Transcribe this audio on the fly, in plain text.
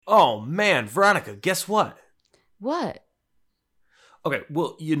Oh, man, Veronica, guess what? What? Okay,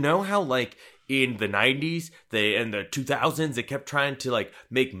 well, you know how, like, in the 90s, and the 2000s, they kept trying to, like,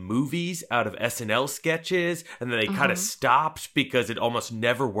 make movies out of SNL sketches, and then they kind of stopped because it almost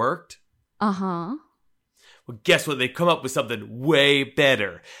never worked? Uh-huh. Well, guess what? They've come up with something way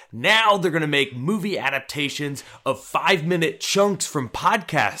better. Now they're going to make movie adaptations of 5-minute chunks from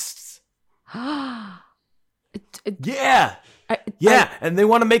podcasts. Yeah. And they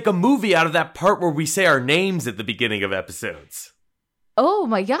want to make a movie out of that part where we say our names at the beginning of episodes. Oh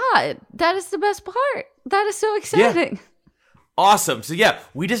my God. That is the best part. That is so exciting. Yeah. Awesome. So yeah,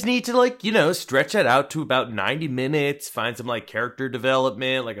 we just need to, like, you know, stretch that out to about 90 minutes, find some, like, character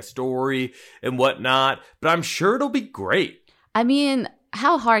development, like a story and whatnot. But I'm sure it'll be great. I mean,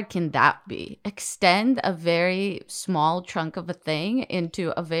 how hard can that be? Extend a very small chunk of a thing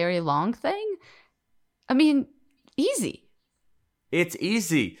into a very long thing? I mean, easy. It's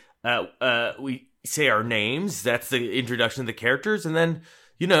easy. We say our names. That's the introduction to the characters. And then,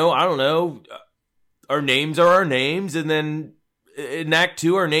 you know, I don't know. Our names are our names. And then in Act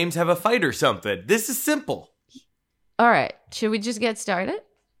 2, our names have a fight or something. This is simple. All right. Should we just get started?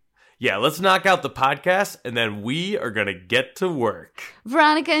 Yeah, let's knock out the podcast, and then we are going to get to work.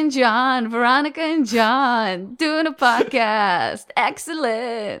 Veronica and John doing a podcast.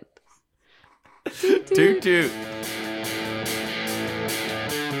 Excellent. Toot toot.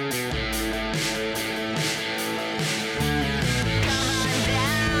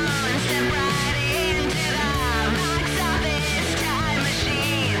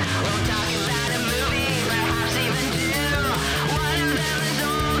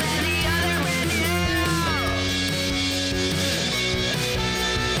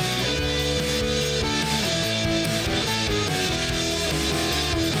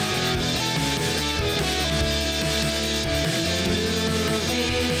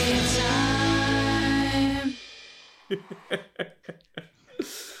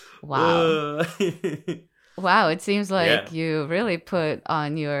 Wow. Wow, it seems like you really put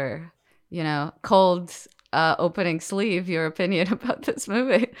on your, you know, cold opening sleeve your opinion about this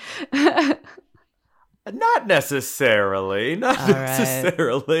movie. Not necessarily. Not All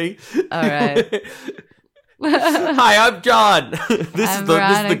necessarily. All right. Hi, I'm John. This is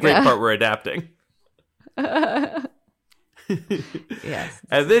the great part we're adapting. Yes.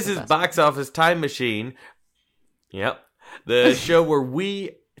 And this is Box Office Time Machine. Yep. The show where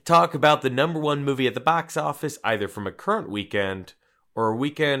we talk about the number one movie at the box office, either from a current weekend or a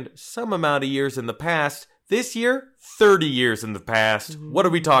weekend some amount of years in the past. This year, 30 years in the past. What are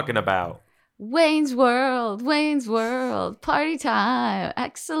we talking about? Wayne's World, party time.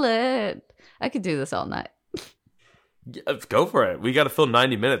 Excellent. I could do this all night. Yeah, go for it. We got to fill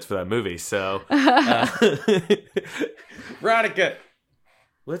 90 minutes for that movie, so. Veronica,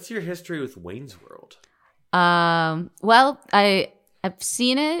 what's your history with Wayne's World? Well, I've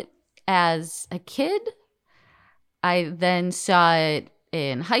seen it as a kid. I then saw it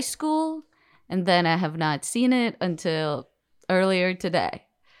in high school, and then I have not seen it until earlier today.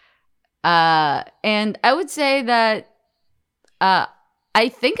 And I would say that I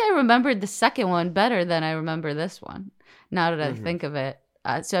think I remembered the second one better than I remember this one, now that I think of it.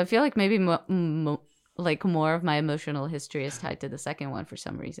 So I feel like maybe more of my emotional history is tied to the second one for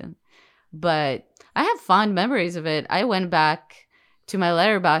some reason. But I have fond memories of it. I went back to my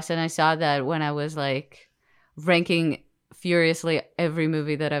Letterboxd and I saw that when I was like ranking furiously every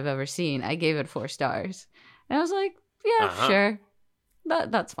movie that I've ever seen, I gave it 4 stars. And I was like, yeah, sure.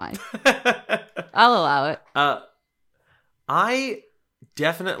 That's fine. I'll allow it. I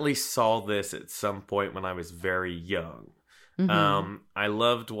definitely saw this at some point when I was very young. I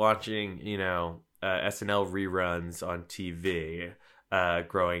loved watching, you know, SNL reruns on TV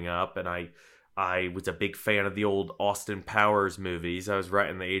growing up, and I was a big fan of the old Austin Powers movies. I was right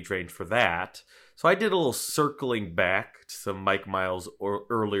in the age range for that. So I did a little circling back to some Mike Myers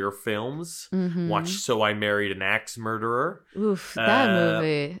earlier films. Watched So I Married an Axe Murderer. Oof, that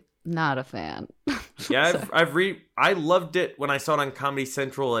movie, not a fan. Yeah, I loved it when I saw it on Comedy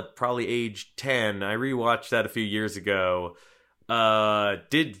Central at probably age 10. I rewatched that a few years ago.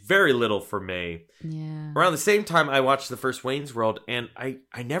 Did very little for me. Yeah. Around the same time, I watched the first Wayne's World, and I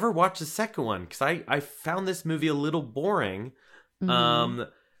never watched the second one because I found this movie a little boring.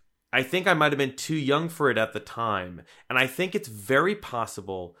 I think I might have been too young for it at the time. And I think it's very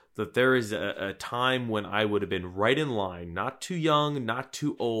possible that there is a time when I would have been right in line, not too young, not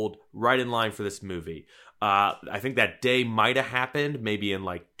too old, right in line for this movie. I think that day might have happened maybe in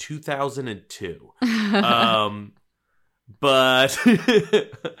like 2002. But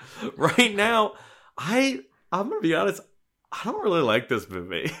right now, I'm going to be honest, I don't really like this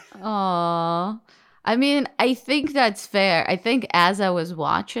movie. Aww. I mean, I think that's fair. I think as I was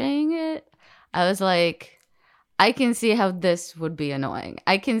watching it, I was like, I can see how this would be annoying.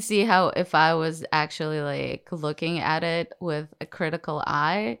 I can see how if I was actually like looking at it with a critical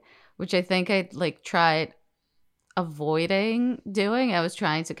eye, which I think I like tried avoiding doing. I was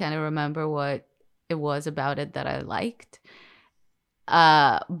trying to kind of remember what it was about it that I liked.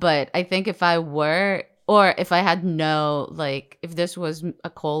 But I think if I were, or if I had no, like, if this was a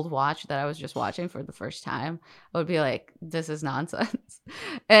cold watch that I was just watching for the first time, I would be like, this is nonsense.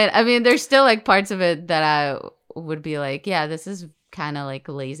 And I mean, there's still like parts of it that I would be like, yeah, this is kind of like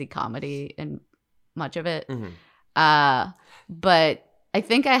lazy comedy and much of it. But I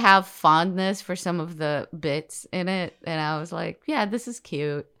think I have fondness for some of the bits in it. And I was like, yeah, this is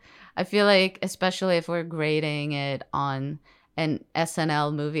cute. I feel like, especially if we're grading it on an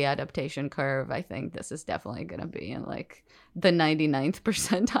SNL movie adaptation curve, I think this is definitely going to be in like the 99th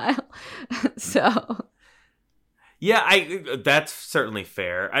percentile. So Yeah, that's certainly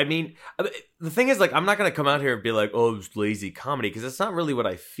fair. I mean, the thing is, like, I'm not going to come out here and be like, oh, it's lazy comedy, because that's not really what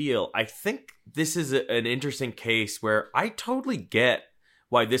I feel. I think this is an interesting case where I totally get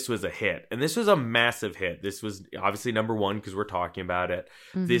why this was a hit. And this was a massive hit. This was obviously number one because we're talking about it.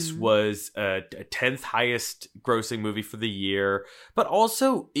 Mm-hmm. This was a 10th highest grossing movie for the year, but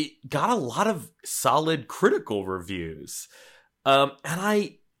also it got a lot of solid critical reviews. And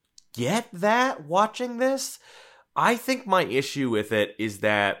I get that watching this. I think my issue with it is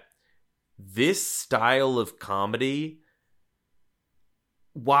that this style of comedy,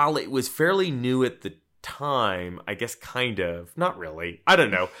 while it was fairly new at the time, I guess kind of, not really, I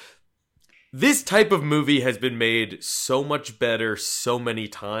don't know. This type of movie has been made so much better so many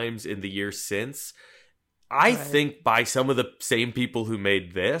times in the years since. I think by some of the same people who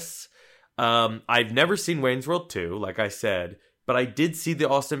made this. I've never seen Wayne's World 2, like I said, but I did see the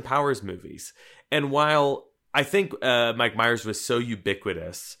Austin Powers movies. And while I think Mike Myers was so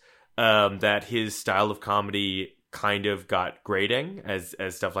ubiquitous that his style of comedy kind of got grating, as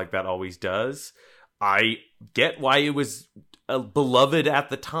stuff like that always does, I get why it was beloved at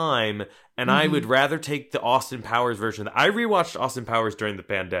the time, and I would rather take the Austin Powers version. I rewatched Austin Powers during the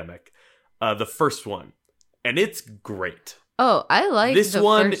pandemic, the first one, and it's great. Oh, I like this the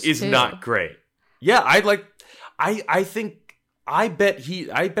one first is two. Not great. Yeah, I bet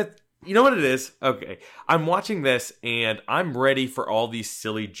you know what it is? Okay, I'm watching this and I'm ready for all these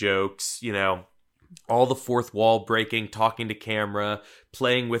silly jokes, you know, all the fourth wall breaking, talking to camera,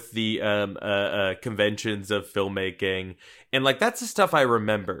 playing with the conventions of filmmaking. And like, that's the stuff I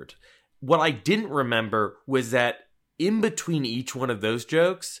remembered. What I didn't remember was that in between each one of those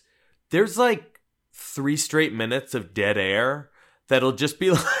jokes, there's like 3 straight minutes of dead air that'll just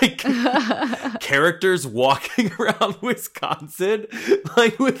be like characters walking around Wisconsin,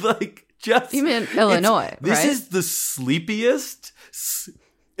 like with like just. You mean Illinois? This right? is the sleepiest.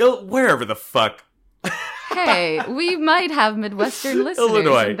 Wherever the fuck. Hey, we might have Midwestern listeners.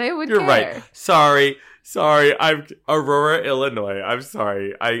 Illinois. And they would You're care. right. Sorry. I'm Aurora, Illinois. I'm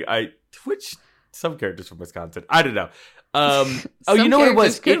sorry. I which some characters from Wisconsin. I don't know. You know what it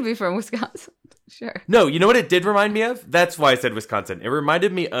was? Could be from Wisconsin. Sure. No, you know what it did remind me of? That's why I said Wisconsin. It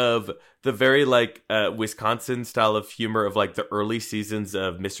reminded me of the very like Wisconsin style of humor of like the early seasons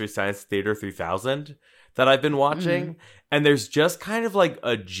of Mystery Science Theater 3000 that I've been watching. And there's just kind of like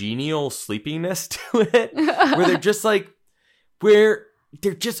a genial sleepiness to it where they're just like, where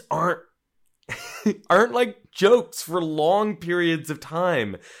there just aren't like jokes for long periods of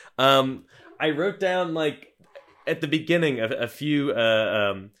time. I wrote down like at the beginning a few,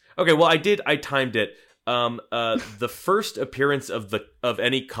 okay, well I timed it. The first appearance of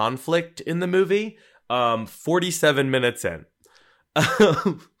any conflict in the movie, 47 minutes in.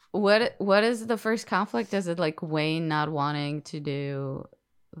 What is the first conflict? Is it like Wayne not wanting to do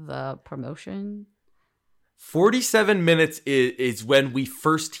the promotion? 47 minutes is when we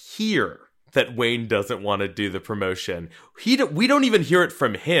first hear that Wayne doesn't want to do the promotion. We don't even hear it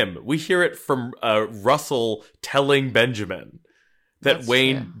from him. We hear it from Russell telling Benjamin that That's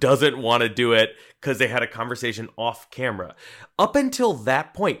Wayne true. Doesn't want to do it because they had a conversation off camera. Up until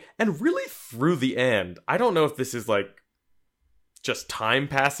that point, and really through the end, I don't know if this is like just time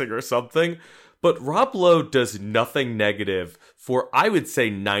passing or something, but Rob Lowe does nothing negative for, I would say,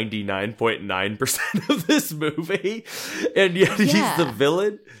 99.9% of this movie, and yet he's the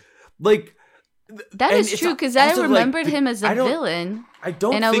villain. Like, that is true, because I remembered him as a villain. I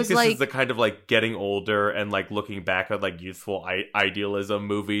don't think this is the kind of like getting older and like looking back at like youthful idealism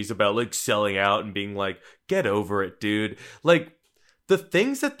movies about like selling out and being like, get over it, dude. Like, the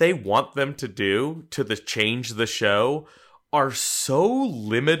things that they want them to do to change the show are so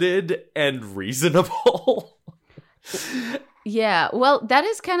limited and reasonable. Yeah, well, that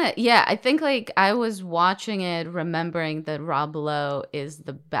is kind of, yeah, I think like I was watching it remembering that Rob Lowe is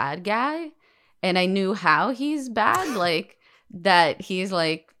the bad guy, and I knew how he's bad, like that he's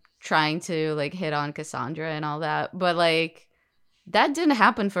like trying to like hit on Cassandra and all that, but like that didn't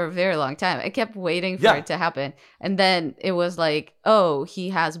happen for a very long time. I kept waiting for it to happen, and then it was like, oh, he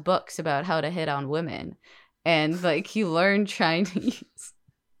has books about how to hit on women, and like he learned Chinese.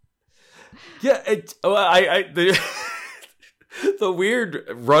 Yeah, the weird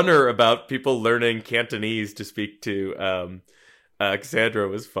runner about people learning Cantonese to speak to Cassandra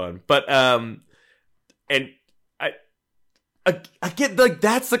was fun, but and I get like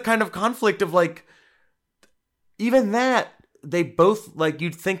that's the kind of conflict of like even that they both like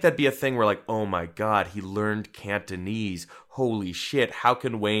you'd think that'd be a thing where like, oh my god, he learned Cantonese, holy shit, how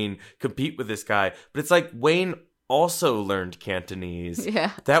can Wayne compete with this guy? But it's like Wayne also learned Cantonese.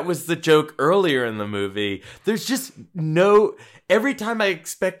 Yeah. That was the joke earlier in the movie. There's just no... Every time I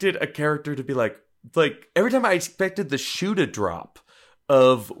expected a character to be like every time I expected the shoe to drop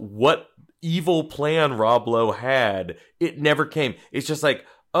of what evil plan Rob Lowe had, it never came. It's just like,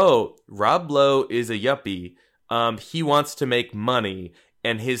 oh, Rob Lowe is a yuppie. He wants to make money,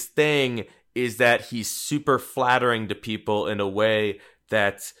 and his thing is that he's super flattering to people in a way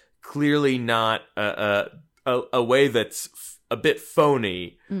that's clearly not a way that's a bit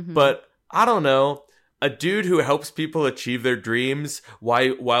phony. Mm-hmm. But I don't know, a dude who helps people achieve their dreams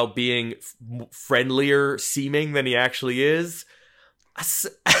while being friendlier seeming than he actually is.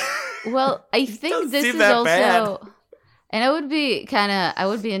 Well, I think this is also bad. And I would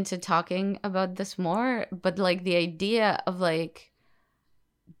be into talking about this more, but like the idea of like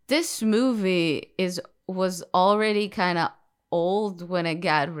this movie was already kind of old when it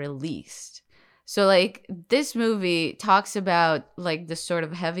got released. So like this movie talks about like the sort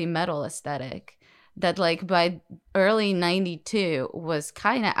of heavy metal aesthetic that like by early 92 was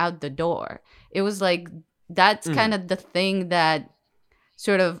kind of out the door. It was like that's kind of the thing that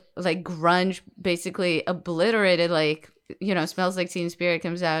sort of like grunge basically obliterated. Like, you know, Smells Like Teen Spirit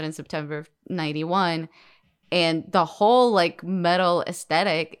comes out in September of 91, and the whole like metal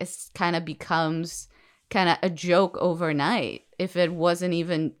aesthetic is kind of becomes kind of a joke overnight if it wasn't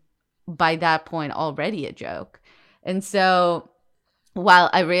even by that point already a joke. And so while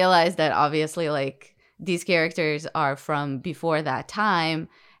I realized that obviously like these characters are from before that time,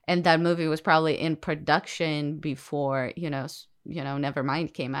 and that movie was probably in production before, you know,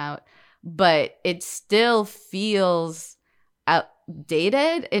 Nevermind came out, but it still feels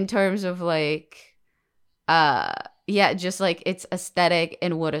outdated in terms of like just like its aesthetic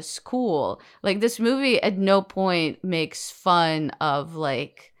and what is cool. Like this movie at no point makes fun of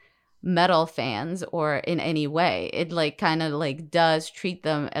like metal fans or in any way. It like kind of like does treat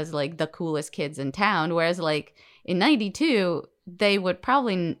them as like the coolest kids in town, whereas like in 92 they would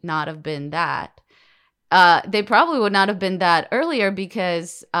probably not have been that. They probably would not have been that earlier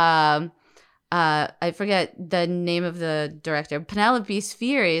because I forget the name of the director, Penelope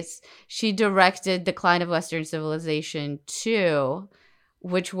Spheeris. She directed Decline of Western Civilization 2,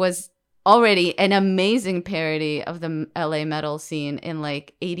 which was already an amazing parody of the LA metal scene in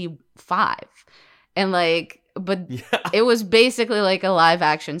like 85. And like, but it was basically like a live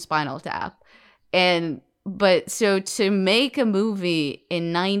action Spinal Tap. But so to make a movie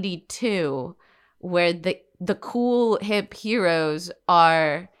in 92 where the cool hip heroes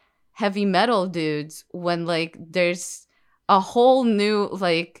are heavy metal dudes, when like there's a whole new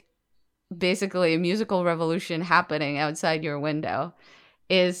like basically a musical revolution happening outside your window,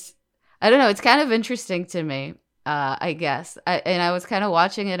 is, I don't know, it's kind of interesting to me, I guess. And I was kind of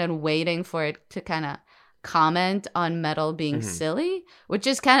watching it and waiting for it to kind of comment on metal being silly, which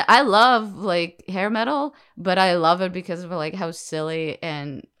is kind of, I love like hair metal, but I love it because of like how silly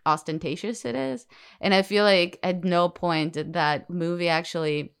and ostentatious it is. And I feel like at no point did that movie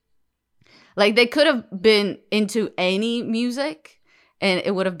actually, like they could have been into any music and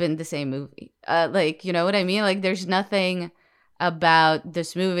it would have been the same movie. Like, you know what I mean? Like there's nothing about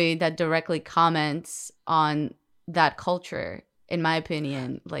this movie that directly comments on that culture, in my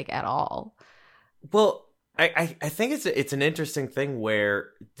opinion, like at all. Well, I think it's an interesting thing where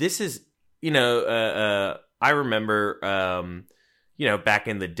this is, you know, I remember, you know, back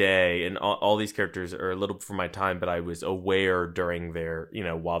in the day, and all these characters are a little before my time, but I was aware during their, you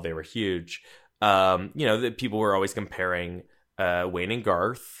know, while they were huge, you know, that people were always comparing Wayne and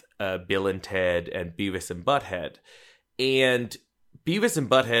Garth, Bill and Ted, and Beavis and Butthead. And Beavis and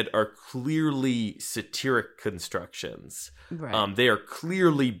Butthead are clearly satiric constructions. Right. They are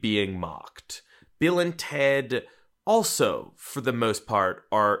clearly being mocked. Bill and Ted also, for the most part,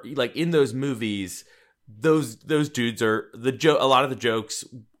 are like in those movies, those dudes are a lot of the jokes,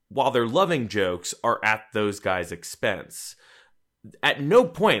 while they're loving jokes, are at those guys' expense. At no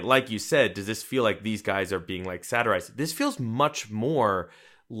point, like you said, does this feel like these guys are being like satirized. This feels much more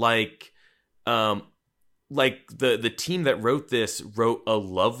like the team that wrote this wrote a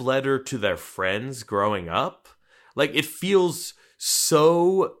love letter to their friends growing up. Like, it feels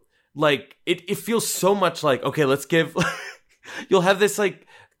so like it feels so much like, okay, let's give you'll have this like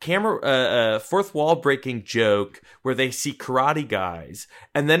camera fourth wall breaking joke where they see karate guys,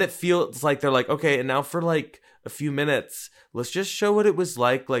 and then it feels like they're like, okay, and now for like a few minutes, let's just show what it was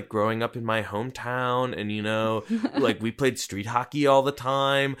like growing up in my hometown, and like we played street hockey all the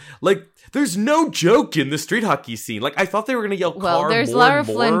time. Like, there's no joke in the street hockey scene. Like, I thought they were gonna yell car there's more Lara and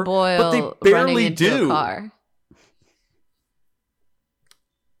more, Flynn Boyle but they barely running into do. a car.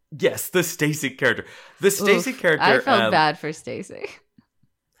 Yes, the Stacy character. The Stacy character. I felt bad for Stacy.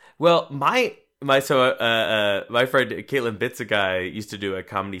 Well, my friend Caitlin Bitsagai used to do a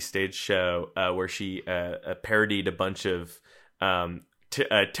comedy stage show where she parodied a bunch of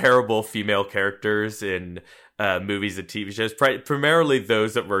terrible female characters in movies and TV shows, primarily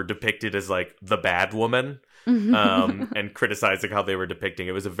those that were depicted as like the bad woman. And criticizing how they were depicting.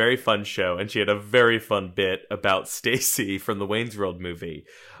 It was a very fun show, and she had a very fun bit about Stacy from the Wayne's World movie,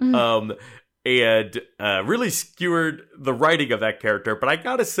 and really skewered the writing of that character. But I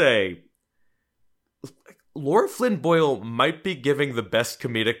gotta say, Lara Flynn Boyle might be giving the best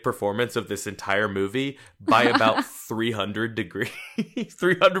comedic performance of this entire movie by about 300 degrees,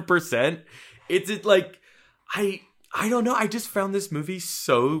 300%. It's like, I don't know. I just found this movie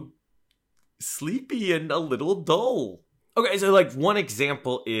so sleepy and a little dull. Okay, so like one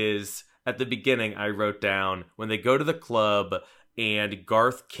example is at the beginning I wrote down when they go to the club and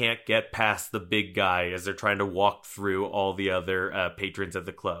Garth can't get past the big guy as they're trying to walk through all the other patrons of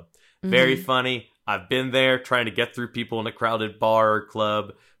the club. Very funny. I've been there trying to get through people in a crowded bar or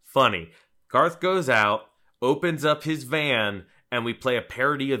club. Funny. Garth goes out, opens up his van, and we play a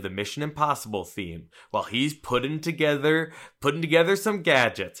parody of the Mission Impossible theme while he's putting together some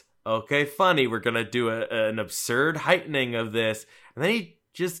gadgets. Okay, funny, we're gonna do an absurd heightening of this. And then he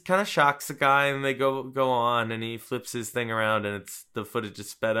just kind of shocks the guy, and they go on, and he flips his thing around, and the footage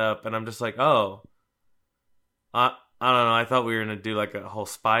is sped up, and I'm just like, oh, I don't know, I thought we were gonna do like a whole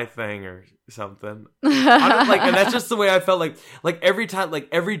spy thing or something. And that's just the way I felt like every time, like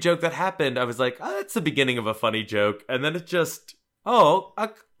every joke that happened, I was like, oh, that's the beginning of a funny joke, and then it just, I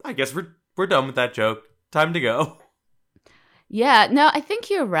guess we're done with that joke. Time to go. Yeah, no, I think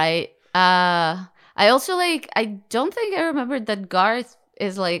you're right. I also I don't think I remembered that Garth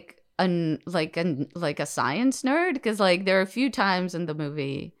is like a science nerd, because like there are a few times in the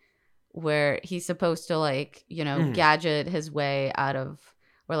movie where he's supposed to gadget his way out of,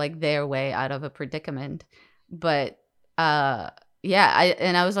 or like their way out of a predicament. But I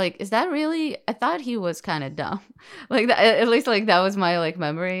was like, is that really? I thought he was kind of dumb. Like at least like that was my like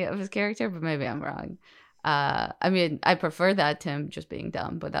memory of his character, but maybe I'm wrong. I mean, I prefer that to him just being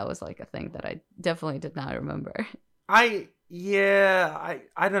dumb, but that was like a thing that I definitely did not remember. I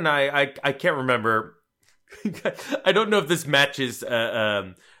don't know. I can't remember. I don't know if this matches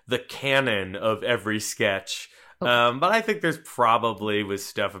the canon of every sketch. Okay. But I think there's probably was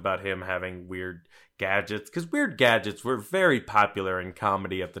stuff about him having weird gadgets, because weird gadgets were very popular in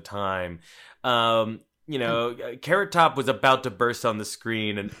comedy at the time. Carrot Top was about to burst on the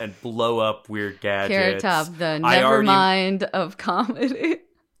screen and blow up weird gadgets. Carrot Top, the Nevermind of comedy.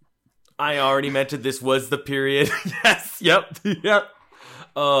 I already mentioned this was the period. Yes. Yep.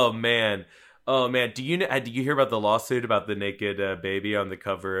 Oh man. Do you hear about the lawsuit about the naked baby on the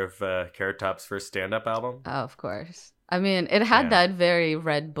cover of Carrot Top's first stand-up album? Oh, of course. I mean, it had that very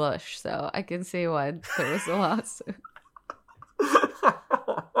red bush, so I can see why there was a lawsuit.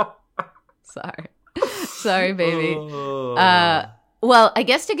 Sorry, baby. Well, I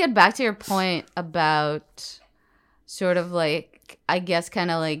guess to get back to your point about sort of like, I guess kind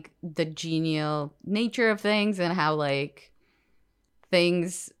of like the genial nature of things, and how like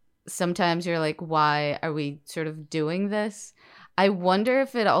things sometimes you're like, why are we sort of doing this? I wonder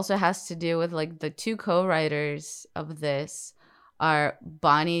if it also has to do with like the two co-writers of this are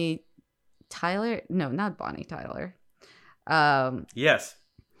Bonnie Tyler. No, not Bonnie Tyler. Yes.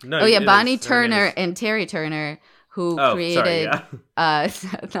 No, oh yeah, Bonnie Turner and Terry Turner, who created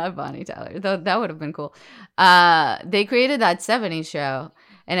not Bonnie Tyler, though that would have been cool. They created that 70s show,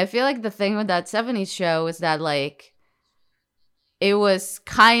 and I feel like the thing with that 70s show is that like it was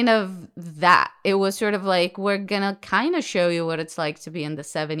kind of that. It was sort of like, we're gonna kind of show you what it's like to be in the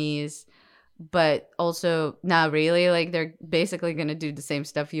 70s, but also not really. Like they're basically going to do the same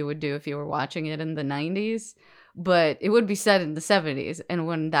stuff you would do if you were watching it in the 90s, but it would be set in the 70s, and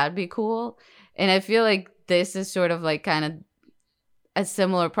wouldn't that be cool? And I feel like this is sort of like kind of a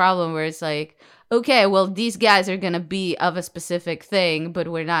similar problem where it's like, okay, well, these guys are going to be of a specific thing, but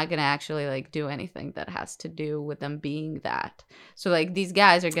we're not going to actually like do anything that has to do with them being that. So like these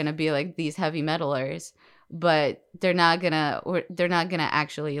guys are going to be like these heavy metalers, but they're not going to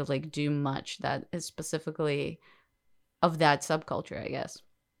actually like do much that is specifically of that subculture, I guess.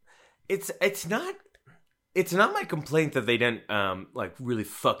 It's not my complaint that they didn't like really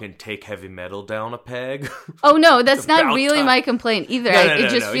fucking take heavy metal down a peg. Oh no, that's not really time. My complaint either. No, it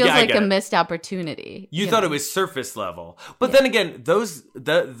just feels like a missed opportunity. You thought it was surface level, but then again,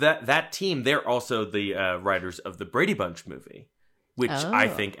 that team, they're also the writers of the Brady Bunch movie, which I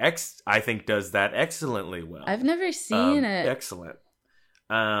think does that excellently well. I've never seen it. Excellent.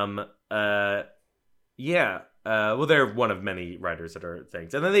 Yeah. Well, they're one of many writers that are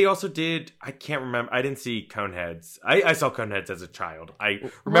things. And then they also did, I can't remember, I didn't see Coneheads. I saw Coneheads as a child. I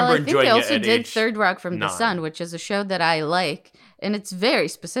remember enjoying it. They also did Third Rock from the Sun, which is a show that I like, and it's very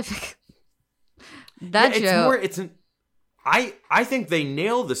specific. I think they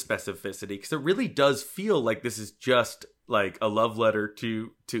nail the specificity, because it really does feel like this is just like a love letter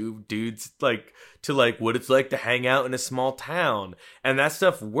to dudes, like to like what it's like to hang out in a small town, and that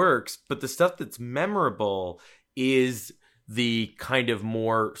stuff works. But the stuff that's memorable is the kind of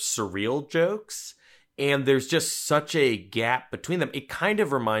more surreal jokes, and there's just such a gap between them. It kind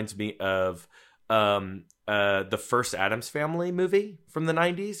of reminds me of the first Addams Family movie from the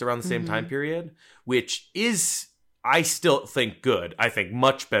 90s, around the same time period, which is, I still think, good. I think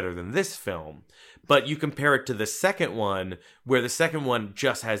much better than this film. But you compare it to the second one, where the second one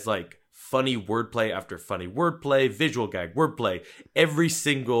just has like funny wordplay after funny wordplay, visual gag wordplay. Every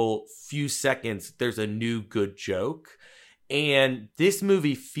single few seconds, there's a new good joke. And this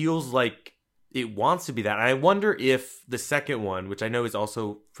movie feels like it wants to be that. And I wonder if the second one, which I know is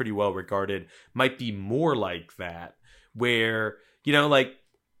also pretty well regarded, might be more like that, where, you know, like,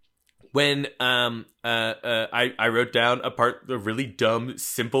 when I wrote down a really dumb,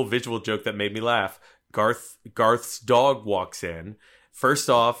 simple visual joke that made me laugh. Garth's dog walks in. First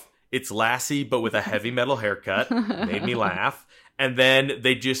off, it's Lassie, but with a heavy metal haircut. Made me laugh. And then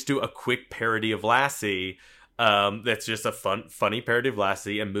they just do a quick parody of Lassie. That's just a funny parody of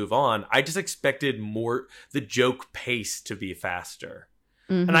Lassie, and move on. I just expected the joke pace to be faster.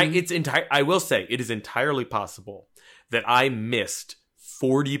 And I will say, it is entirely possible that I missed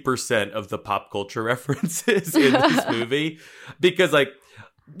 40% of the pop culture references in this movie, because like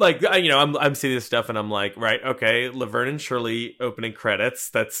you know, I'm seeing this stuff and I'm like, right, okay, Laverne and Shirley opening credits.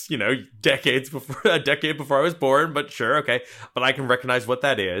 That's, you know, a decade before I was born, but sure, okay, but I can recognize what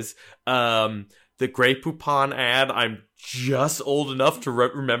that is. The Grey Poupon ad, I'm just old enough to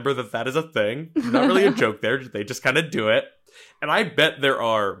remember that is a thing. Not really a joke there; they just kind of do it. And I bet there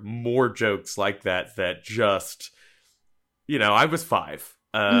are more jokes like that just. You know, I was 5.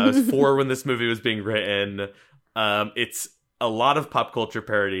 I was 4 when this movie was being written. It's a lot of pop culture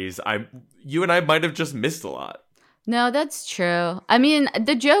parodies. You and I might have just missed a lot. No, that's true. I mean,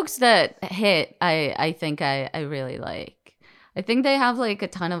 the jokes that hit, I think I really like. I think they have like a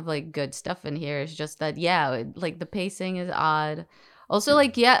ton of like good stuff in here. It's just that, yeah, like the pacing is odd. Also,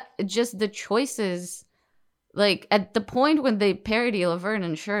 like, yeah, just the choices. Like at the point when they parody Laverne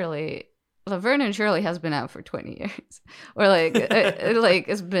and Shirley has been out for 20 years, or like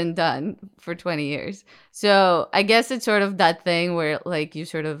it's been done for 20 years. So I guess it's sort of that thing where like you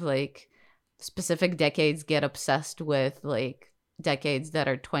sort of like specific decades get obsessed with like decades that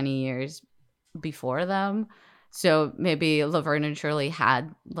are 20 years before them. So maybe Laverne and Shirley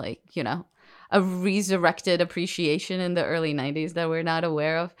had like, you know, a resurrected appreciation in the early 90s that we're not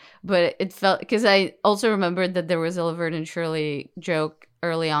aware of. But it felt, because I also remembered that there was a Laverne and Shirley joke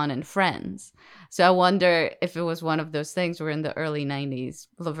early on in Friends. So I wonder if it was one of those things where in the early 90s,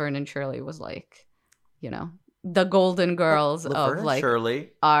 Laverne and Shirley was like, you know, the golden girls of like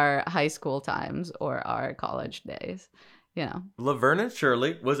Shirley, our high school times or our college days, you know. Laverne and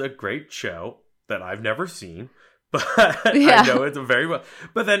Shirley was a great show that I've never seen, but yeah. I know it's very well.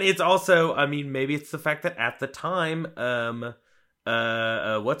 But then it's also, I mean, maybe it's the fact that at the time,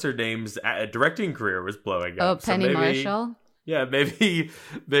 what's her name's directing career was blowing up. Oh, Penny Marshall. Yeah, maybe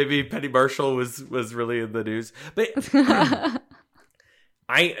Penny Marshall was really in the news. But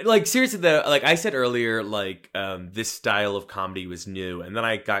I like, seriously though, like I said earlier, like this style of comedy was new, and then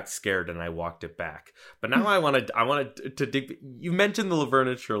I got scared and I walked it back. But now I wanted to dig. You mentioned the Laverne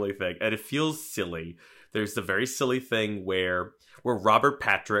and Shirley thing, and it feels silly. There's the very silly thing where where Robert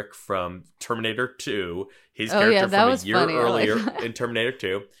Patrick from Terminator 2, his Oh, character yeah, that from a was year funny. I like earlier that. in Terminator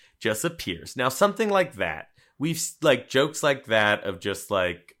 2, just appears. Now, something like that, we've like jokes like that of just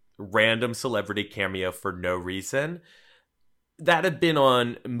like random celebrity cameo for no reason, that had been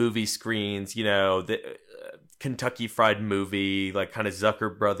on movie screens, you know, the Kentucky Fried Movie, like kind of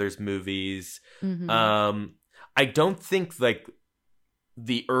Zucker Brothers movies. Mm-hmm. I don't think like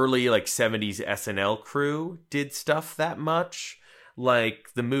the early like 70s SNL crew did stuff that much. Like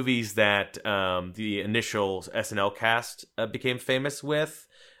the movies that the initial SNL cast became famous with,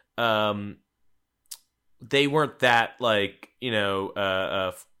 um, they weren't that like, you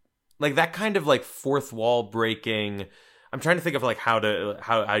know, like that kind of like fourth wall breaking. I'm trying to think of like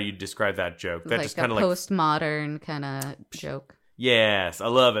how you describe that joke. That Like just a kind of like, postmodern kind of joke. yes, I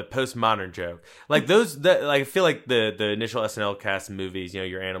love it. Postmodern joke. Like those like I feel like the initial SNL cast movies, you know,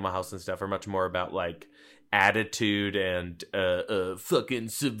 your Animal House and stuff are much more about like attitude and fucking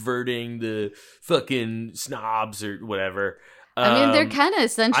subverting the fucking snobs or whatever. I mean, they're Um kind of I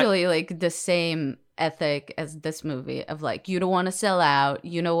essentially like the same ethic as this movie of like, you don't want to sell out.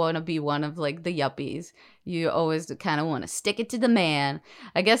 You don't want to be one of like the yuppies. You always kind of want to stick it to the man.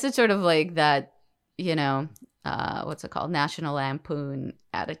 I guess it's sort of like that, you know, what's it called? National Lampoon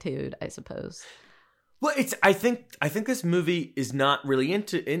attitude, I suppose. Well, it's I think this movie is not really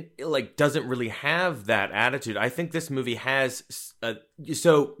like doesn't really have that attitude. I think this movie has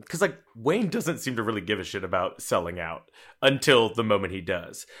so because like Wayne doesn't seem to really give a shit about selling out until the moment he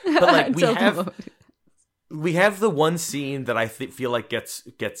does. But like Until the moment. we have the one scene that I feel like gets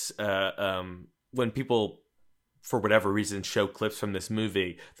when people for whatever reason show clips from this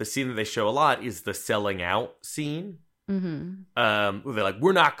movie. The scene that they show a lot is the selling out scene. Mm-hmm. Where they're like,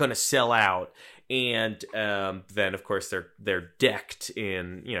 we're not going to sell out. And then, of course, they're decked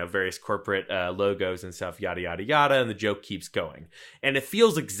in, you know, various corporate logos and stuff, yada, yada, yada. And the joke keeps going. And it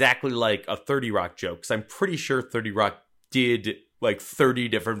feels exactly like a 30 Rock joke. Because I'm pretty sure 30 Rock did like 30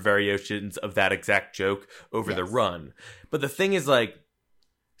 different variations of that exact joke over the run. But the thing is, like,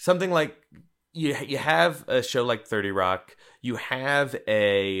 something like you have a show like 30 Rock. You have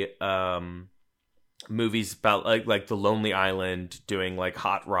a movies about like The Lonely Island doing like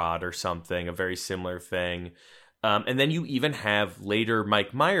Hot Rod or something, a very similar thing. And then you even have later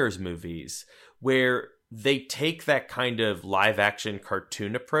Mike Myers movies where they take that kind of live action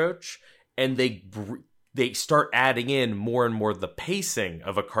cartoon approach and they start adding in more and more the pacing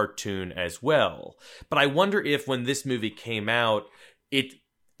of a cartoon as well. But I wonder if when this movie came out,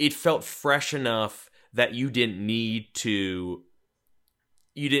 it felt fresh enough that you didn't need to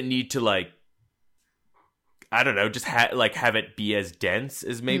like, I don't know, just have it be as dense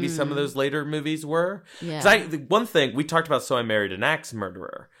as maybe some of those later movies were. Yeah. Because one thing we talked about, So I Married an Axe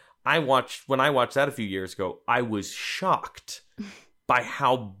Murderer. When I watched that a few years ago, I was shocked by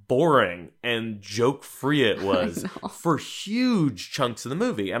how boring and joke free it was for huge chunks of the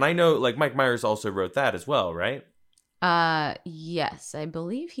movie. And I know, like, Mike Myers also wrote that as well, right? Yes, I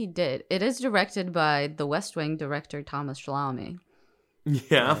believe he did. It is directed by the West Wing director Thomas Schlamme.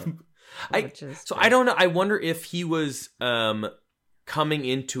 Yeah. I don't know. I wonder if he was coming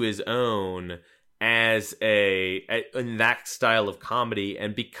into his own as in that style of comedy,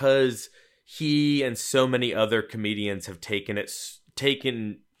 and because he and so many other comedians have taken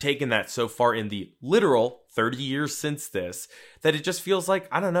that so far in the literal 30 years since this, that it just feels like,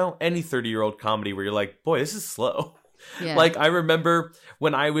 I don't know, any 30-year-old comedy where you're like, boy, this is slow. Yeah. Like, I remember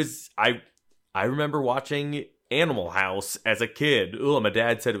when I remember watching Animal House as a kid. My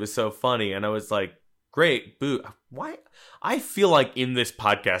dad said it was so funny, and I was like, great, boo. Why? I feel like in this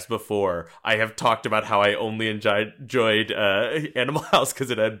podcast before, I have talked about how I only enjoyed Animal House because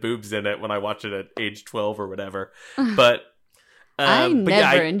it had boobs in it when I watched it at age 12 or whatever. But I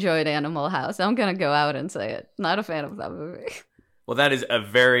never enjoyed Animal House. I'm gonna go out and say it. Not a fan of that movie. Well, that is a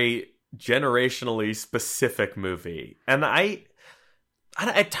very generationally specific movie, and I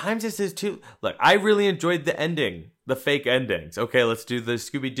at times this is too. Look, I really enjoyed the ending, the fake endings. Okay, let's do the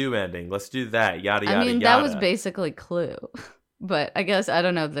Scooby-Doo ending. Let's do that. Yada yada. I mean, yada. that was basically Clue, but I guess I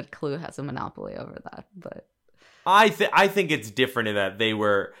don't know that Clue has a monopoly over that. But I think it's different in that they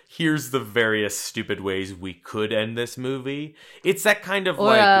were, here's the various stupid ways we could end this movie. It's that kind of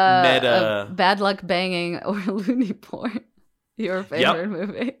meta Bad Luck Banging or Looney Porn. Your favorite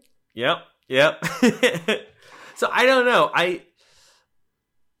movie. Yep. So I don't know.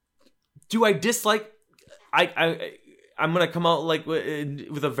 Do I dislike? I'm gonna come out like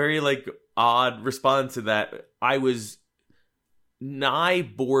with a very like odd response to that. I was nigh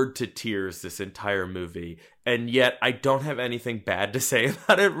bored to tears this entire movie, and yet I don't have anything bad to say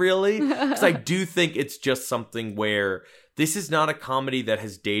about it really, because I do think it's just something where this is not a comedy that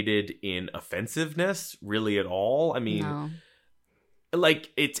has dated in offensiveness really at all. I mean, No.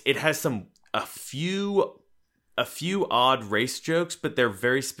 like it has a few odd race jokes, but they're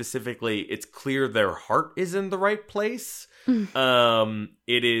very specifically, it's clear their heart is in the right place.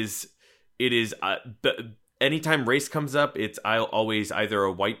 It is anytime race comes up, it's always either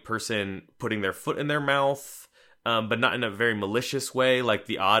a white person putting their foot in their mouth, but not in a very malicious way, like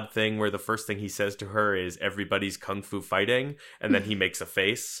the Odd thing where the first thing he says to her is everybody's kung fu fighting, and then he makes a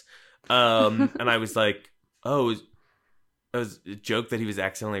face. And I was like, oh, it was a joke that he was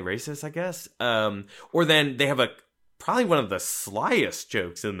accidentally racist, I guess. Or then they have probably one of the slyest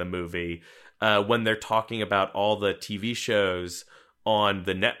jokes in the movie when they're talking about all the TV shows on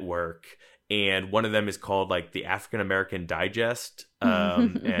the network. And one of them is called like the African American Digest.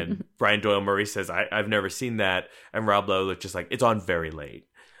 And Brian Doyle Murray says, I've never seen that. And Rob Lowe looks just like, it's on very late.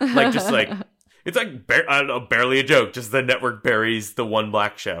 Like, just like, it's like, I don't know, barely a joke. Just the network buries the one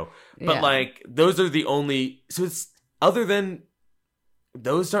black show. But like, those are the only, so it's, other than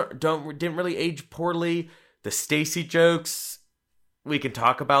those didn't really age poorly. The Stacy jokes, we can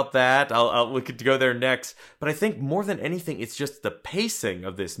talk about that. We could go there next. But I think more than anything, it's just the pacing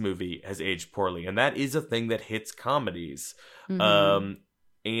of this movie has aged poorly, and that is a thing that hits comedies.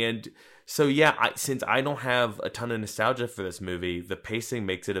 And so yeah, since I don't have a ton of nostalgia for this movie, the pacing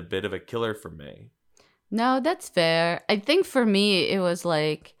makes it a bit of a killer for me. No, that's fair. I think for me, it was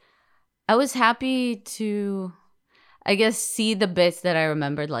like I was happy to, I guess, see the bits that I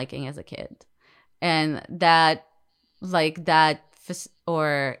remembered liking as a kid, and that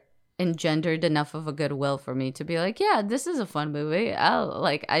or engendered enough of a goodwill for me to be like, yeah, this is a fun movie.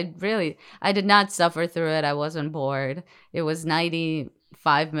 I did not suffer through it. I wasn't bored. It was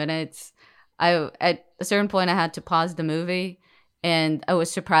 95 minutes. At a certain point, I had to pause the movie, and I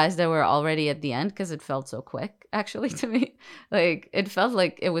was surprised that we're already at the end because it felt so quick, actually, to me. Like, it felt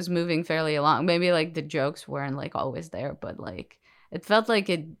like it was moving fairly along. Maybe, like, the jokes weren't, like, always there, but, like, it felt like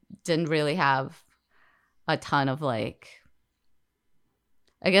it didn't really have a ton of, like,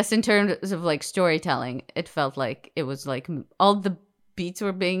 I guess in terms of, like, storytelling, it felt like it was, like, all the beats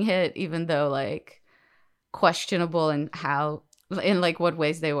were being hit, even though, like, questionable in like, what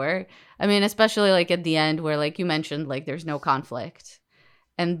ways they were. I mean, especially, like, at the end where, like, you mentioned, like, there's no conflict.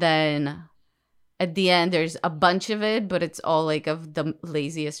 And then at the end, there's a bunch of it, but it's all, like, of the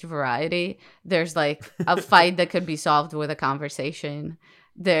laziest variety. There's, like, a fight that could be solved with a conversation.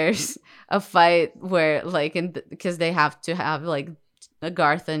 There's a fight where, like, because they have to have, like,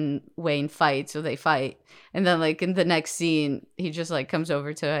 Garth and Wayne fight, so they fight, and then like in the next scene, he just like comes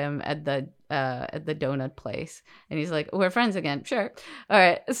over to him at the donut place, and he's like, "We're friends again, sure, all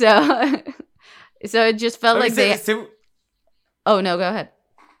right." So, so it just felt like Oh no, go ahead.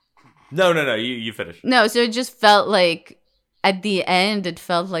 No, you finish. No, so it just felt like at the end, it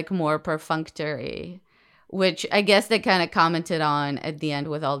felt like more perfunctory. Which I guess they kind of commented on at the end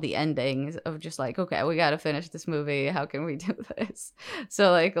with all the endings of just like, okay, we got to finish this movie. How can we do this?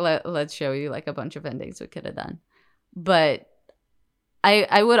 So like, let's show you like a bunch of endings we could have done. But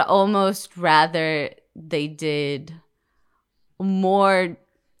I would almost rather they did more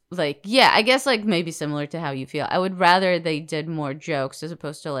like, yeah, I guess like maybe similar to how you feel. I would rather they did more jokes as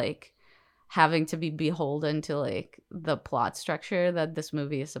opposed to like having to be beholden to like the plot structure that this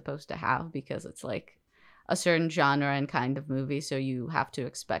movie is supposed to have, because it's like a certain genre and kind of movie, so you have to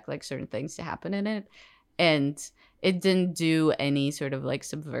expect like certain things to happen in it, and it didn't do any sort of like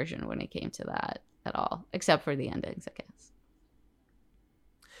subversion when it came to that at all, except for the endings, I guess.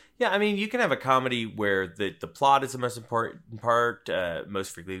 Yeah, I mean, you can have a comedy where the plot is the most important part.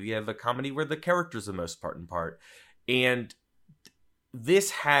 Most frequently, you have a comedy where the characters are the most important part, and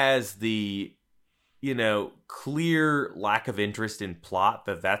this has the, you know, clear lack of interest in plot,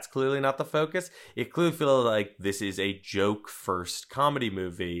 that's clearly not the focus. It clearly feels like this is a joke first comedy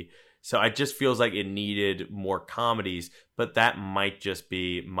movie. So it just feels like it needed more comedies, but that might just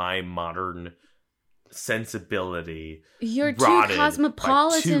be my modern sensibility. You're too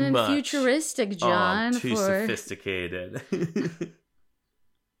cosmopolitan and futuristic, John. Too sophisticated.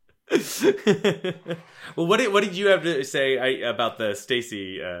 Well, what did you have to say about the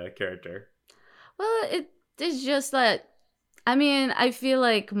Stacy character? Well, it is just that, I mean, I feel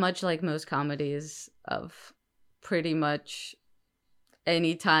like much like most comedies of pretty much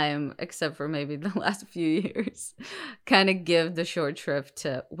any time, except for maybe the last few years, kind of give the short shrift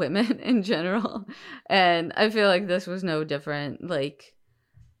to women in general. And I feel like this was no different. Like,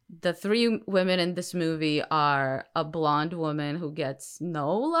 the three women in this movie are a blonde woman who gets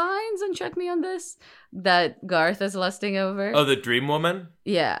no lines, and check me on this, that Garth is lusting over. Oh, the dream woman?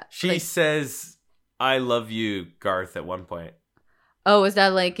 Yeah. She says, "I love you, Garth" at one point. Oh, is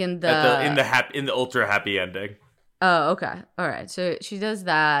that like in the in the ultra happy ending? Oh, okay. All right. So she does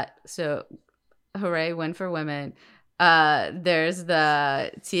that. So hooray, win for women. There's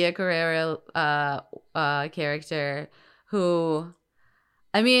the Tia Carrere character who,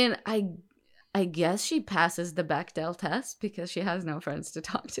 I mean, I guess she passes the Bechdel test because she has no friends to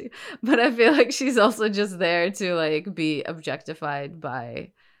talk to. But I feel like she's also just there to like be objectified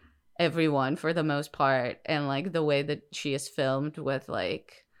by everyone for the most part, and like the way that she is filmed with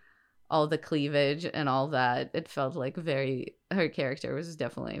like all the cleavage and all that, it felt like her character was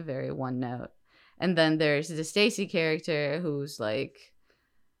definitely very one note. And then there's the Stacy character who's like,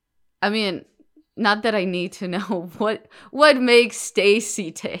 I mean, not that I need to know what makes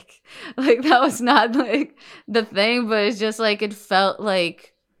Stacy tick. Like that was not like the thing, but it's just like it felt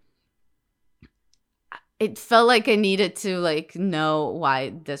like I needed to like know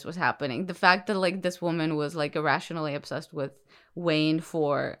why this was happening. The fact that like this woman was like irrationally obsessed with Wayne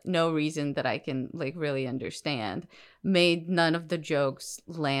for no reason that I can like really understand made none of the jokes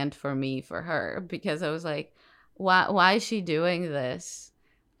land for me for her, because I was like, why is she doing this?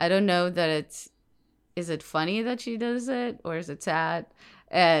 I don't know that is it funny that she does it or is it sad?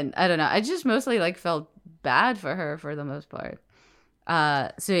 And I don't know. I just mostly like felt bad for her for the most part.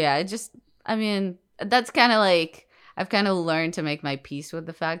 So yeah, I mean, that's kind of like I've kind of learned to make my peace with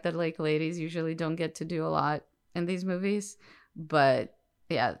the fact that like ladies usually don't get to do a lot in these movies. But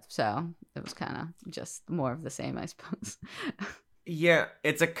yeah, so it was kind of just more of the same, I suppose. Yeah,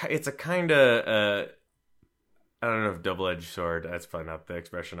 it's a kind of I don't know if double-edged sword. That's probably not the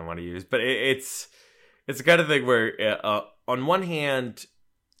expression I want to use, but it's the kind of thing where on one hand,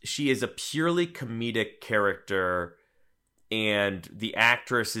 she is a purely comedic character, and the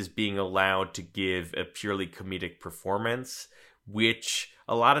actress is being allowed to give a purely comedic performance, which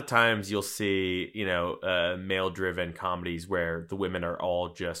a lot of times you'll see, male-driven comedies where the women are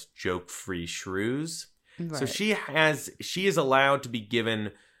all just joke-free shrews. Right. So she is allowed to be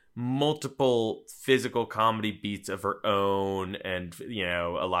given multiple physical comedy beats of her own, and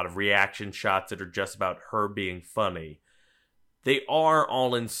a lot of reaction shots that are just about her being funny. They are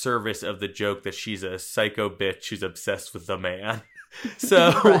all in service of the joke that she's a psycho bitch who's obsessed with the man.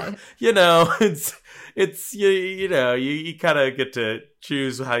 So, right. It's you kind of get to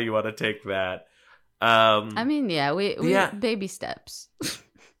choose how you want to take that. I mean, yeah, we baby steps.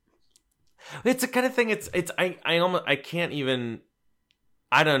 It's the kind of thing. I can't even.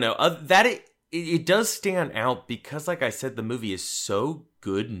 I don't know that it does stand out because, like I said, the movie is so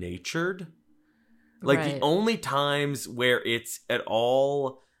good natured. Like right. The only times where it's at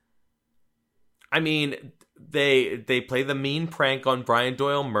all, I mean, they play the mean prank on Brian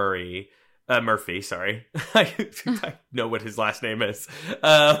Doyle Murphy. Sorry, I know what his last name is.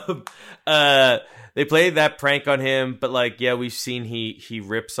 They play that prank on him, but like, yeah, we've seen he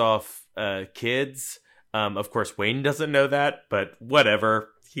rips off kids. Of course, Wayne doesn't know that, but whatever.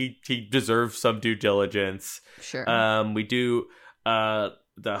 He deserves some due diligence. Sure. We do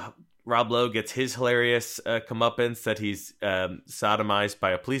the. Rob Lowe gets his hilarious comeuppance that he's sodomized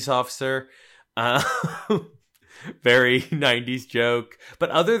by a police officer. Very 90s joke. But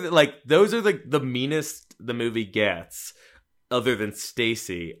other than, like, those are the meanest the movie gets, other than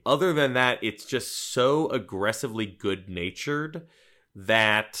Stacy. Other than that, it's just so aggressively good-natured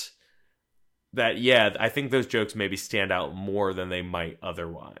that yeah, I think those jokes maybe stand out more than they might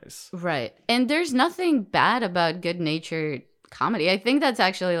otherwise. Right. And there's nothing bad about good-natured comedy. I think that's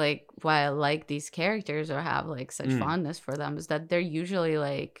actually like why I like these characters or have like such fondness for them, is that they're usually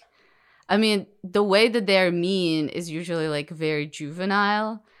like, I mean, the way that they're mean is usually like very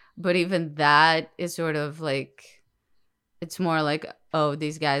juvenile, but even that is sort of like, it's more like, oh,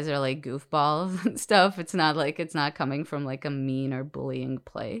 these guys are like goofballs and stuff. It's not coming from like a mean or bullying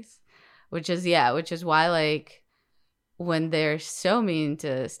place, which is why like when they're so mean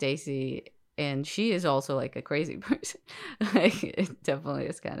to Stacy, and she is also like a crazy person, like it definitely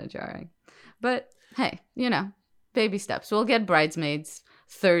is kind of jarring. But hey, baby steps. We'll get Bridesmaids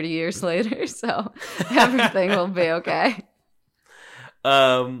 30 years later, so everything will be okay.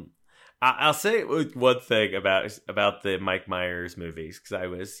 I'll say one thing about the Mike Myers movies, because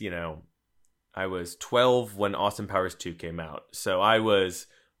I was 12 when Austin Powers 2 came out, so I was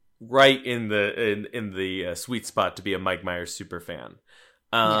right in the sweet spot to be a Mike Myers super fan.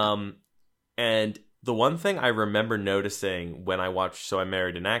 And the one thing I remember noticing when I watched So I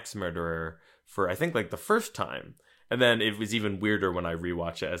Married an Axe Murderer for, I think, like the first time, and then it was even weirder when I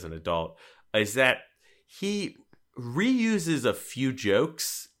rewatched it as an adult, is that he reuses a few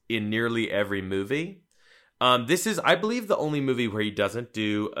jokes in nearly every movie. This is, I believe, the only movie where he doesn't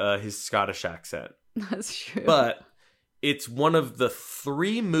do his Scottish accent. That's true. But it's one of the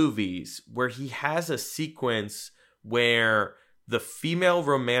 3 movies where he has a sequence where the female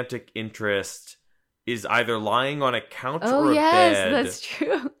romantic interest is either lying on a couch or a bed. That's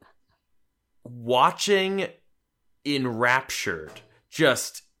true. Watching enraptured,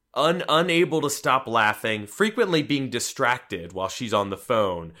 just unable to stop laughing, frequently being distracted while she's on the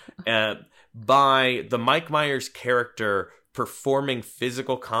phone by the Mike Myers character performing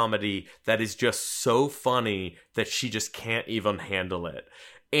physical comedy that is just so funny that she just can't even handle it.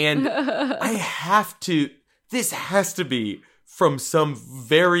 And this has to be from some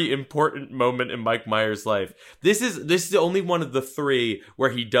very important moment in Mike Myers' life. This is only one of the 3 where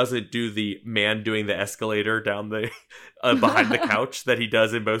he doesn't do the man doing the escalator down the behind the couch that he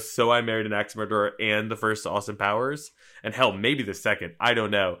does in both So I Married an Axe Murderer and the first Austin Powers, and hell, maybe the second. I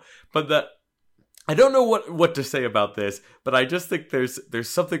don't know, but I don't know what to say about this, but I just think there's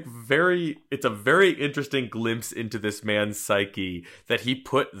something it's a very interesting glimpse into this man's psyche that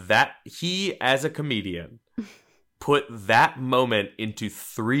he as a comedian put that moment into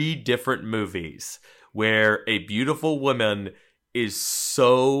 3 different movies where a beautiful woman is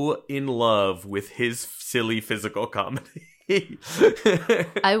so in love with his silly physical comedy.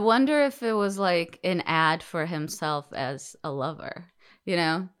 I wonder if it was like an ad for himself as a lover, you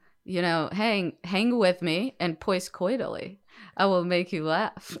know, hang with me and poiscoidally. I will make you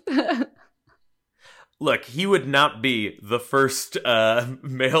laugh. Look, he would not be the first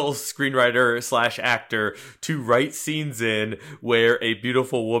male screenwriter / actor to write scenes in where a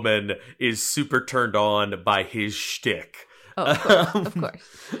beautiful woman is super turned on by his shtick. Oh, of course.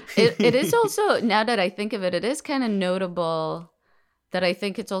 It is also, now that I think of it, it is kind of notable that I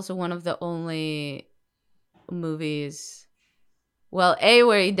think it's also one of the only movies, well,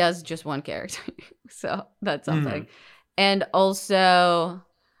 where he does just one character. So that's something. And also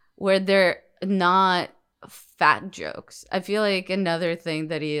where they're not fat jokes. I feel like another thing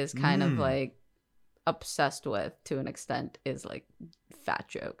that he is kind of like obsessed with to an extent is like fat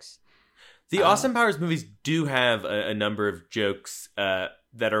jokes. The Austin Powers movies do have a number of jokes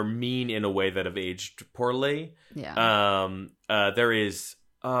that are mean in a way that have aged poorly. Yeah. There is,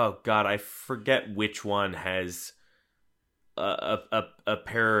 oh God, I forget which one has a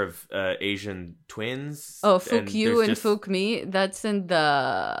pair of Asian twins. Oh, Fook You and Fook Me. That's in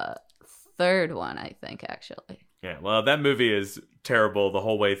the 3rd one, I think, actually. Yeah, well, that movie is terrible the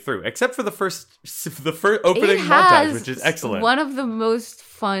whole way through, except for the first opening montage, which is excellent. One of the most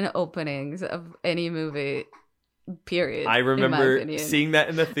fun openings of any movie, period. I remember seeing that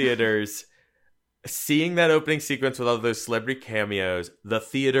in the theaters, seeing that opening sequence with all those celebrity cameos. The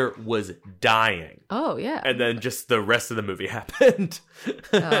theater was dying. Oh, yeah. And then just the rest of the movie happened.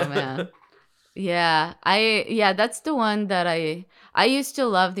 Oh, man. Yeah, that's the one that I used to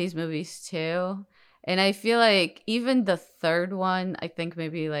love these movies too. And I feel like even the 3rd one, I think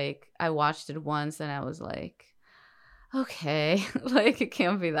maybe like I watched it once and I was like, okay, like it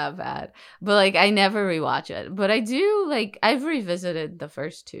can't be that bad. But like I never rewatch it. But I do like, I've revisited the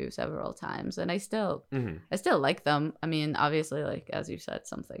first 2 several times and I still like them. I mean, obviously, like as you said,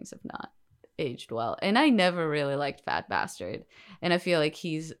 some things have not aged well. And I never really liked Fat Bastard. And I feel like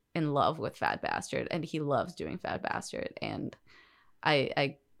he's in love with Fat Bastard and he loves doing Fat Bastard. And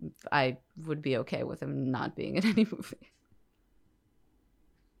I would be okay with him not being in any movie.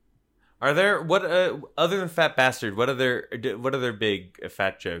 Are there other than Fat Bastard? What other big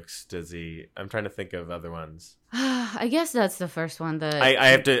fat jokes does he? I'm trying to think of other ones. I guess that's the first one that I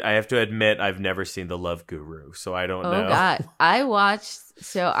have to admit I've never seen The Love Guru, so I don't know. Oh God,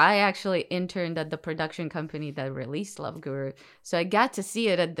 I actually interned at the production company that released Love Guru, so I got to see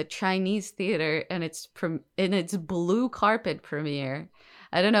it at the Chinese theater and its blue carpet premiere.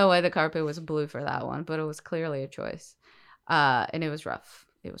 I don't know why the carpet was blue for that one, but it was clearly a choice, and it was rough.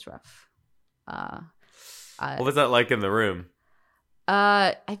 It was rough. What was that like in the room?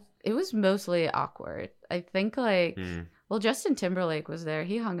 It was mostly awkward. I think well, Justin Timberlake was there.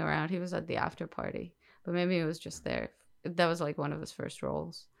 He hung around. He was at the after party, but maybe he was just there. That was like one of his first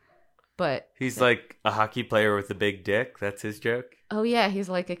roles. But he's like a hockey player with a big dick. That's his joke. Oh yeah, he's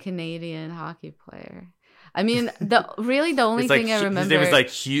like a Canadian hockey player. I mean, the only thing I remember. His name is like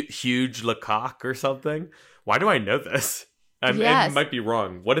Huge Lecoq or something. Why do I know this? It might be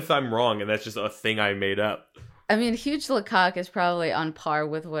wrong. What if I'm wrong and that's just a thing I made up? I mean, Huge Lecoq is probably on par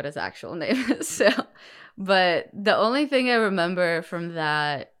with what his actual name is. So, but the only thing I remember from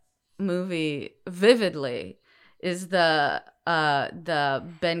that movie vividly is the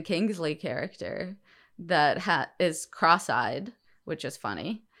Ben Kingsley character that is cross-eyed, which is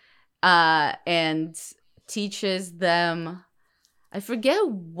funny, and teaches them, I forget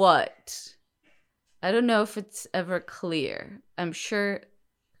what I don't know if it's ever clear. I'm sure.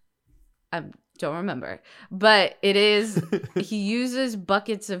 I don't remember. But it is. He uses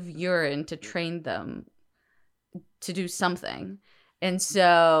buckets of urine to train them to do something. And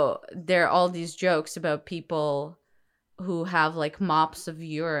so there are all these jokes about people who have like mops of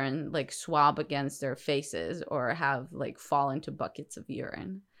urine like swab against their faces or have like fall into buckets of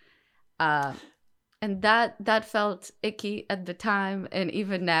urine. And that felt icky at the time, and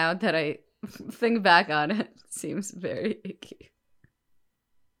even now that I think back on it, it seems very icky.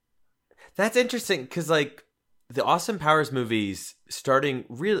 That's interesting because like the Austin Powers movies, starting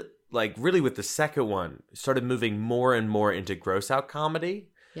really with the second one, started moving more and more into gross out comedy.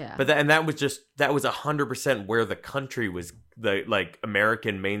 Yeah. But that was 100% where the country was, the like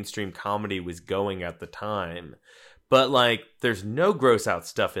American mainstream comedy was going at the time. But like there's no gross out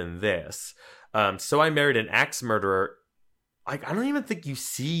stuff in this. So I Married an Axe Murderer. Like I don't even think you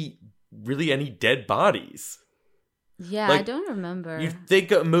see really any dead bodies. Yeah, like, I don't remember. You'd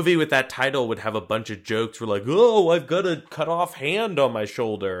think a movie with that title would have a bunch of jokes where like, oh, I've got a cut off hand on my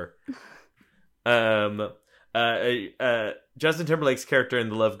shoulder. Justin Timberlake's character in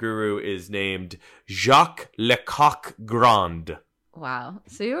The Love Guru is named Jacques Lecoq Grand. Wow.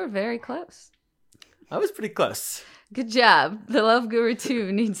 So you were very close. I was pretty close. Good job. The Love Guru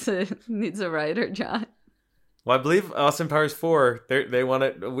 2 needs a writer, John. Well, I believe Austin Powers 4, they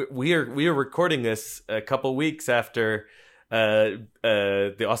want to. We are recording this a couple weeks after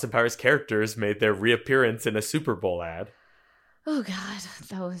the Austin Powers characters made their reappearance in a Super Bowl ad. Oh God,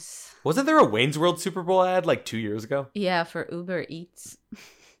 that was. Wasn't there a Wayne's World Super Bowl ad like 2 years ago? Yeah, for Uber Eats.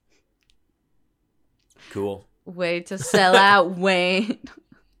 Cool. Way to sell out, Wayne.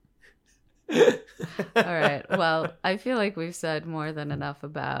 All right. Well, I feel like we've said more than enough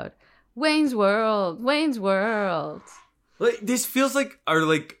about Wayne's World. Wayne's World. Like, this feels like our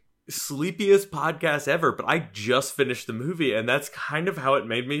like sleepiest podcast ever, but I just finished the movie, and that's kind of how it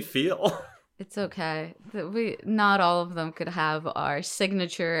made me feel. It's okay. Not all of them could have our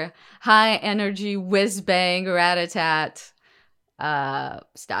signature high energy whiz bang rat-a-tat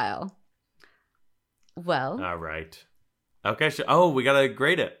style. Well. All right. Okay. Oh, we gotta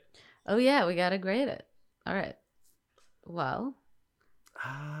grade it. Oh yeah, we gotta grade it. All right. Well.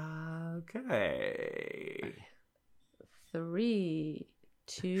 Okay. 3,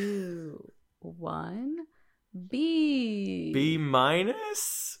 2, 1. B. B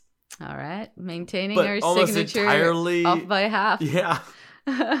minus. All right, maintaining but our almost signature entirely off by half. Yeah.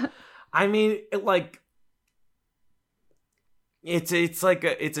 I mean, it's like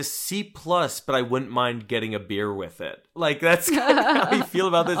it's a C plus, but I wouldn't mind getting a beer with it. Like that's kind of how I feel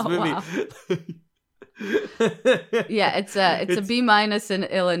about this movie. Wow. Yeah, it's a B minus in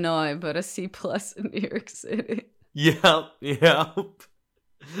Illinois, but a C plus in New York City. Yeah.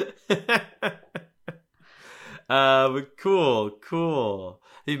 Cool.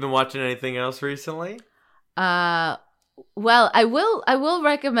 Have you been watching anything else recently? Well, I will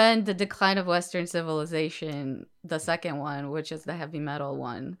recommend The Decline of Western Civilization, the second one, which is the heavy metal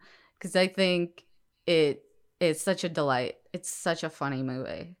one, because I think it's such a delight. It's such a funny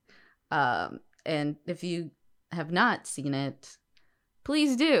movie. And if you have not seen it,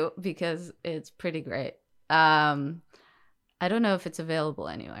 please do, because it's pretty great. I don't know if it's available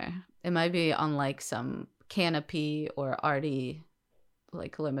anywhere. It might be on like some Canopy or Arty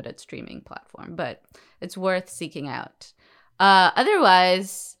like limited streaming platform, but it's worth seeking out.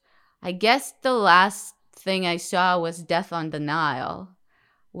 Otherwise, I guess the last thing I saw was Death on the Nile,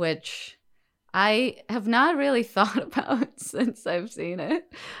 which I have not really thought about since I've seen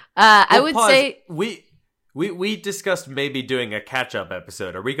it. I would say we discussed maybe doing a catch-up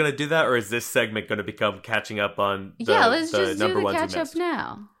episode. Are we going to do that, or is this segment going to become catching up on let's just do the ones we catch-up missed?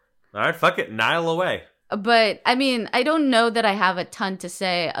 now. All right, fuck it. Nile away. But, I mean, I don't know that I have a ton to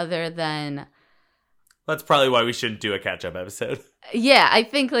say other than... That's probably why we shouldn't do a catch-up episode. Yeah, I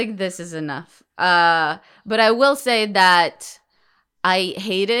think, like, this is enough. But I will say that I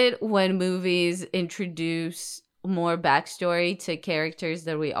hate it when movies introduce more backstory to characters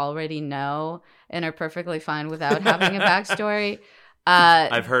that we already know and are perfectly fine without having a backstory.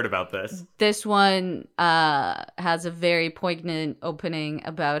 I've heard about this. This one has a very poignant opening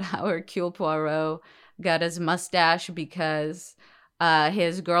about how Hercule Poirot got his mustache because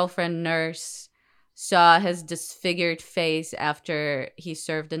his girlfriend nurse saw his disfigured face after he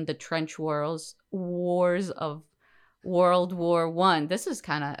served in the trench wars of World War One. This is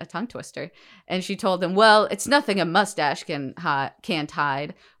kind of a tongue twister. And she told him, well, it's nothing a mustache can't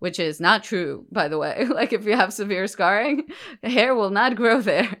hide, which is not true, by the way. Like, if you have severe scarring, the hair will not grow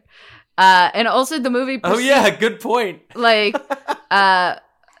there. And also the movie... Oh, yeah, good point. Like,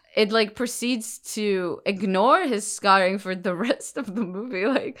 it like proceeds to ignore his scarring for the rest of the movie.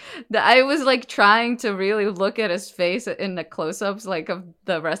 Like I was like trying to really look at his face in the close-ups like of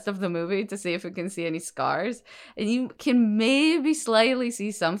the rest of the movie to see if we can see any scars, and you can maybe slightly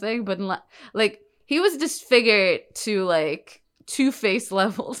see something, but like he was disfigured to like Two-Face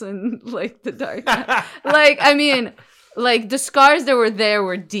levels in like The Dark Knight. Like, I mean, like the scars that were there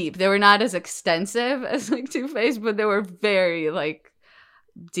were deep. They were not as extensive as like Two-Face, but they were very like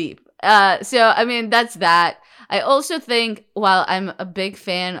deep. So I mean, that's that. I also think while I'm a big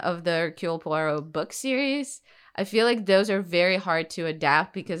fan of the Hercule Poirot book series, I feel like those are very hard to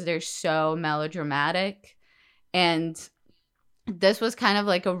adapt because they're so melodramatic, and this was kind of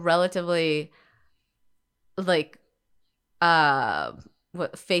like a relatively like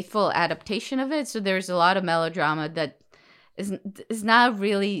faithful adaptation of it. So there's a lot of melodrama that is not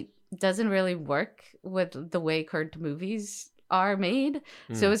really, doesn't really work with the way current movies are made.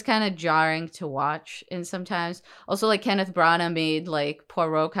 So it was kind of jarring to watch. And sometimes also like Kenneth Branagh made like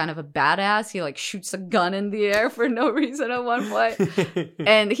Poirot kind of a badass. He like shoots a gun in the air for no reason at one point.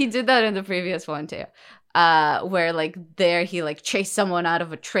 And he did that in the previous one too. Where like there he like chased someone out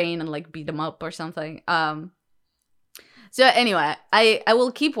of a train and like beat him up or something. So anyway, I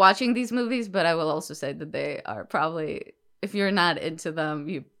will keep watching these movies, but I will also say that they are probably, if you're not into them,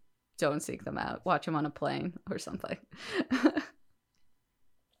 you don't seek them out. Watch them on a plane or something.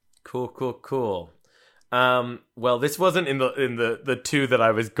 Cool. Well, this wasn't in the two that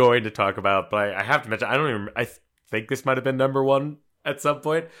I was going to talk about, but I have to mention, I think this might have been number one at some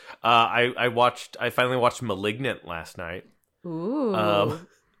point. I finally watched Malignant last night. Ooh.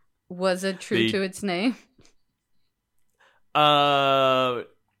 Was it true to its name? I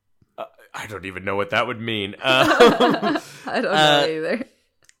don't even know what that would mean. I don't know either.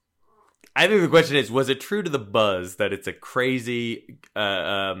 I think the question is, was it true to the buzz that it's a crazy,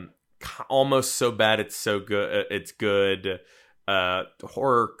 almost so bad it's so good, it's good,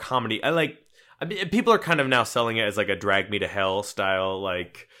 horror comedy? I mean, people are kind of now selling it as like a Drag Me to Hell style,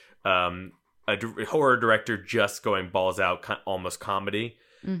 like a horror director just going balls out, almost comedy.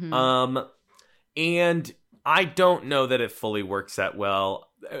 Mm-hmm. And I don't know that it fully works that well.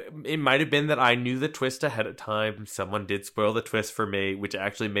 It might have been that I knew the twist ahead of time. Someone did spoil the twist for me, which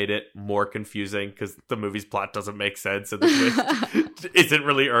actually made it more confusing because the movie's plot doesn't make sense and the twist isn't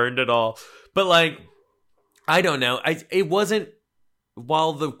really earned at all. But like, I don't know. It wasn't,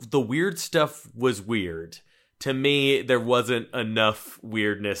 while the weird stuff was weird, to me, there wasn't enough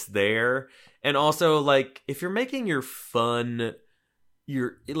weirdness there. And also, like, if you're making your fun,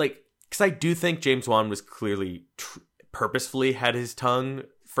 you're like, because I do think James Wan was clearly purposefully had his tongue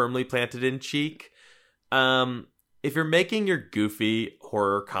firmly planted in cheek. If you're making your goofy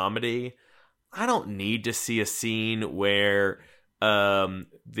horror comedy, I don't need to see a scene where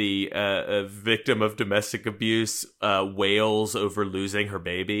the victim of domestic abuse wails over losing her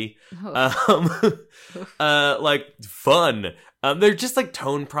baby. Like, fun. They're just like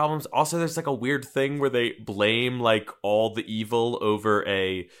tone problems. Also, there's like a weird thing where they blame like all the evil over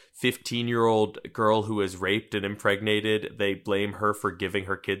a 15-year-old girl who was raped and impregnated. They blame her for giving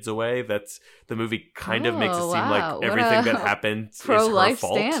her kids away. That's, the movie kind of makes it seem like everything that happened is her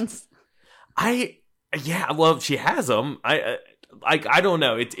fault. Stance. Yeah, well, she has them. I don't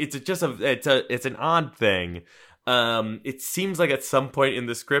know. It's an odd thing. It seems like at some point in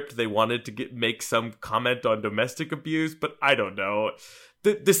the script they wanted to make some comment on domestic abuse, but I don't know.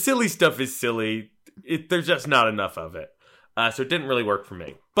 The silly stuff is silly. There's just not enough of it. So it didn't really work for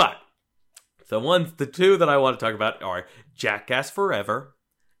me. But the two that I want to talk about are Jackass Forever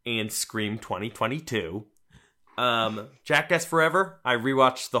and Scream 2022. Jackass Forever, I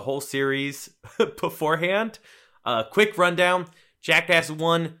rewatched the whole series beforehand. Quick rundown. Jackass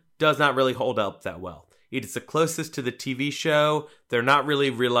 1 does not really hold up that well. It is the closest to the TV show. They're not really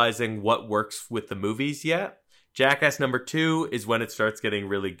realizing what works with the movies yet. Jackass number 2 is when it starts getting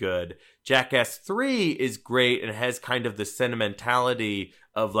really good. Jackass 3 is great and has kind of the sentimentality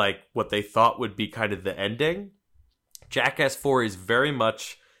of like what they thought would be kind of the ending. Jackass 4 is very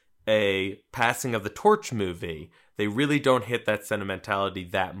much a passing of the torch movie. They really don't hit that sentimentality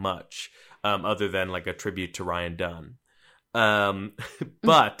that much, other than like a tribute to Ryan Dunn.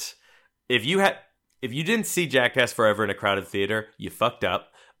 But if you didn't see Jackass Forever in a crowded theater, you fucked up.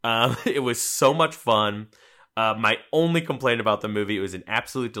 It was so much fun. My only complaint about the movie, it was an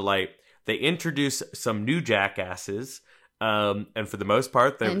absolute delight. They introduced some new jackasses, and for the most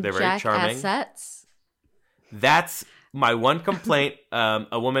part, they're very charming. That's my one complaint.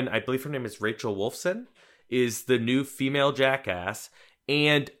 A woman, I believe her name is Rachel Wolfson, is the new female jackass,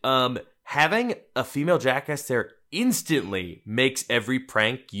 and having a female jackass there instantly makes every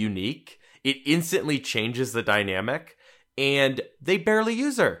prank unique. It instantly changes the dynamic, and they barely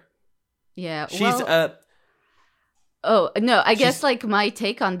use her. Yeah, She's Oh, no, I guess like my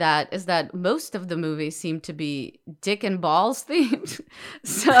take on that is that most of the movies seem to be dick and balls themed.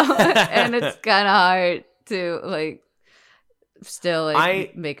 So, and it's kind of hard to like still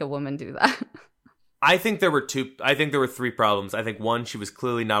like make a woman do that. I think there were three problems. I think one, she was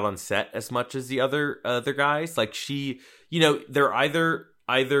clearly not on set as much as the other guys. Like they're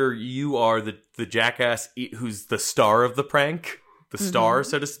either you are the jackass who's the star of the prank, the star,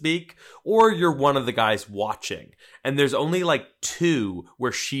 so to speak, or you're one of the guys watching. And there's only like two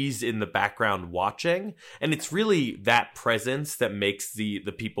where she's in the background watching. And it's really that presence that makes the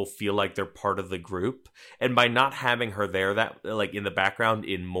people feel like they're part of the group. And by not having her there, that like in the background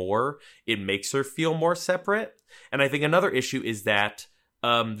it makes her feel more separate. And I think another issue is that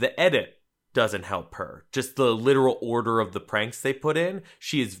the edit doesn't help her. Just the literal order of the pranks they put in.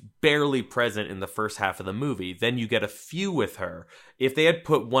 She is barely present in the first half of the movie. Then you get a few with her. If they had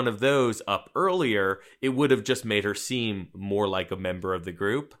put one of those up earlier, it would have just made her seem more like a member of the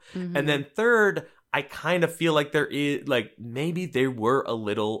group. And then third, I kind of feel like there is, like, maybe they were a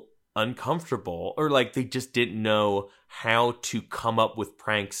little uncomfortable, or like they just didn't know how to come up with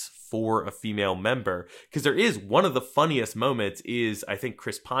pranks for a female member. Because there is one of the funniest moments is, I think,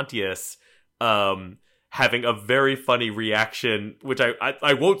 Chris Pontius having a very funny reaction, which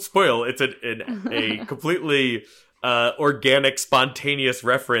I won't spoil. It's a completely organic, spontaneous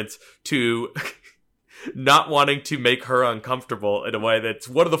reference to not wanting to make her uncomfortable in a way that's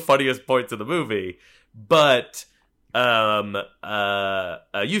one of the funniest points of the movie. But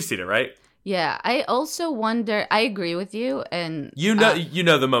you've seen it, right? Yeah, I also wonder. I agree with you, and you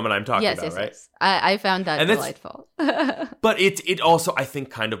know the moment I'm talking about, right? Yes. I found that delightful. But it also, I think,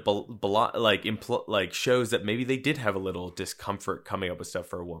 kind of shows that maybe they did have a little discomfort coming up with stuff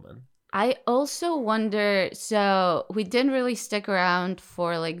for a woman. I also wonder. So we didn't really stick around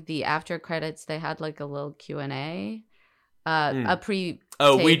for like the after credits. They had like a little Q&A, a pre.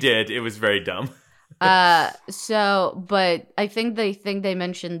 Oh, we did. It was very dumb. But I think the thing they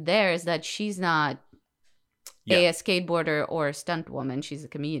mentioned there is that she's not a skateboarder or a stunt woman. She's a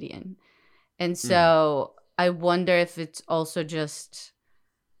comedian. And so I wonder if it's also just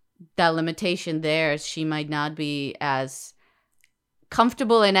that limitation there. She might not be as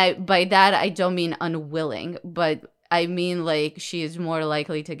comfortable. And by that, I don't mean unwilling, but I mean like she is more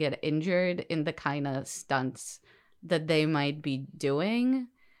likely to get injured in the kind of stunts that they might be doing.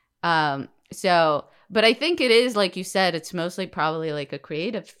 But I think it is, like you said, it's mostly probably like a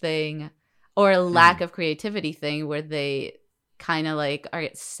creative thing or a lack of creativity thing where they kind of like are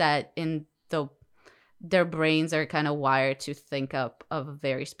set in their brains are kind of wired to think up of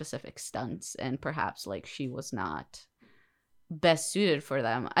very specific stunts, and perhaps like she was not best suited for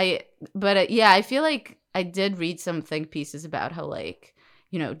them. I feel like I did read some think pieces about how like,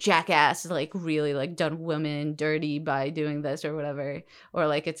 you know, Jackass like really like done women dirty by doing this or whatever, or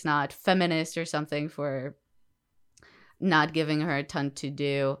like it's not feminist or something for not giving her a ton to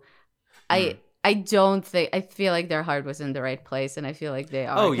do. I don't think, I feel like their heart was in the right place, and I feel like they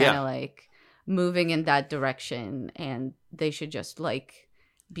are kind of like moving in that direction, and they should just like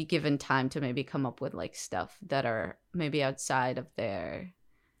be given time to maybe come up with like stuff that are maybe outside of their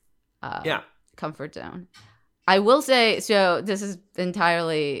comfort zone. I will say, so this is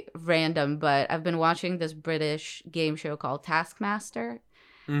entirely random, but I've been watching this British game show called Taskmaster.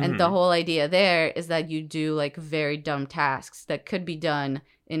 And the whole idea there is that you do like very dumb tasks that could be done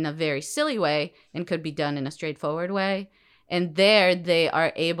in a very silly way and could be done in a straightforward way. And there they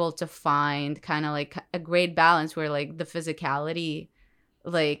are able to find kind of like a great balance where like the physicality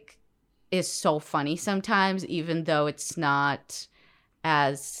like is so funny sometimes, even though it's not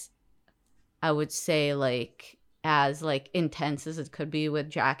as, I would say, like as like intense as it could be with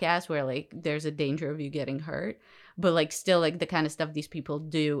Jackass, where like there's a danger of you getting hurt, but like still like the kind of stuff these people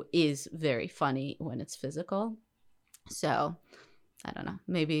do is very funny when it's physical. So I don't know,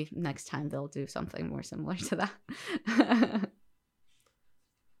 maybe next time they'll do something more similar to that.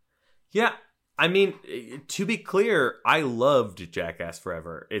 Yeah, I mean, to be clear, I loved Jackass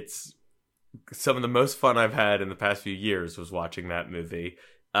Forever. It's some of the most fun I've had in the past few years was watching that movie.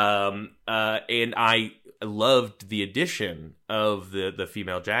 And I loved the addition of the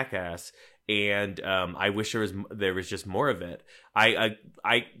female Jackass, and I wish there was just more of it. I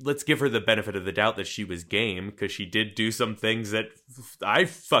let's give her the benefit of the doubt that she was game, because she did do some things that I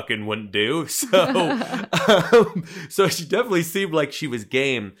fucking wouldn't do. So so she definitely seemed like she was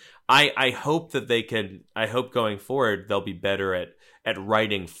game. I hope that I hope going forward they'll be better at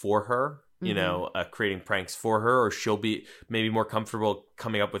writing for her. you know, creating pranks for her, or she'll be maybe more comfortable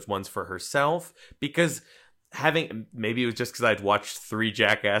coming up with ones for herself. Because maybe it was just because I'd watched 3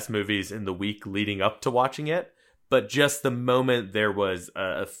 Jackass movies in the week leading up to watching it, but just the moment there was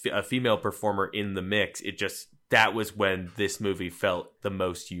a female performer in the mix, that was when this movie felt the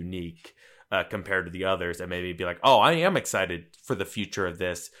most unique compared to the others, and made me be like, oh, I am excited for the future of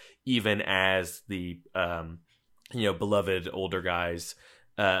this, even as the beloved older guys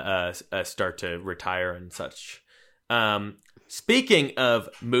start to retire and such. Speaking of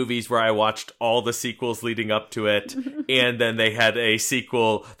movies where I watched all the sequels leading up to it, and then they had a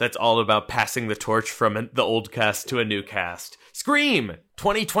sequel that's all about passing the torch from the old cast to a new cast, Scream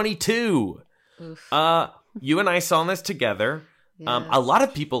 2022. You and I saw this together. Yes. A lot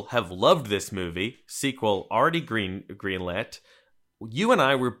of people have loved this movie. Sequel already greenlit. You and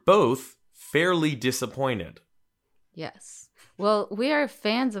I were both fairly disappointed. Yes. Well, we are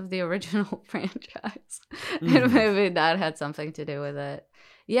fans of the original franchise. And maybe that had something to do with it.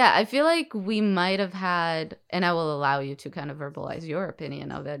 Yeah, I feel like we might have had, and I will allow you to kind of verbalize your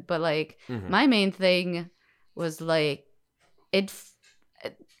opinion of it, but like my main thing was like, it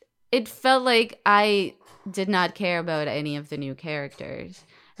felt like I did not care about any of the new characters,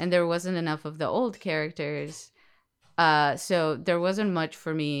 and there wasn't enough of the old characters. So there wasn't much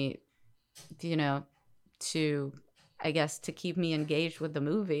for me, to keep me engaged with the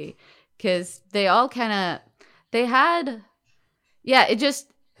movie, because they all it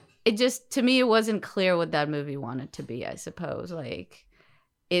just to me, it wasn't clear what that movie wanted to be, I suppose. What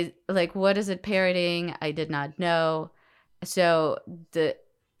is it parodying? I did not know. So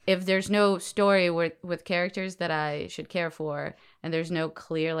if there's no story with characters that I should care for, and there's no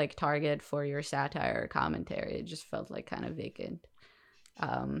clear target for your satire or commentary, it just felt kind of vacant.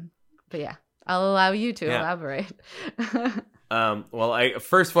 But yeah, I'll allow you to elaborate. Well, I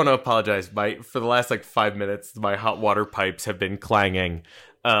first want to apologize. For the last 5 minutes, my hot water pipes have been clanging.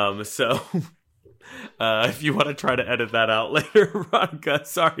 So if you want to try to edit that out later, Veronica,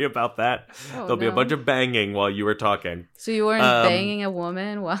 sorry about that. There'll be a bunch of banging while you were talking. So you weren't banging a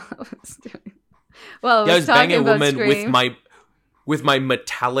woman while I was doing? Well, I was banging a woman with my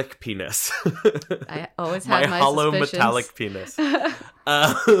metallic penis. I always had my hollow suspicions. Metallic penis.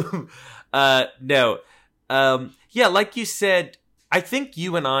 No. Yeah, like you said, I think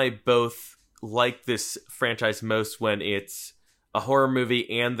you and I both like this franchise most when it's a horror movie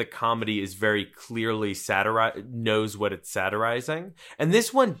and the comedy is very clearly knows what it's satirizing. And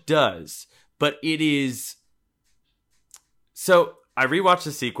this one does, but it is... So I rewatched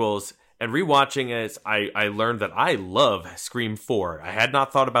the sequels, and rewatching it, I learned that I love Scream 4. I had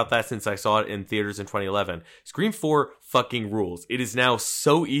not thought about that since I saw it in theaters in 2011. Scream 4 fucking rules. It is now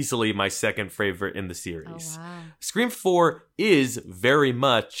so easily my second favorite in the series. Oh, wow. Scream 4 is very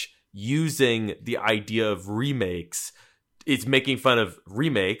much using the idea of remakes. It's making fun of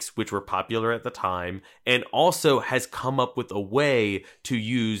remakes, which were popular at the time, and also has come up with a way to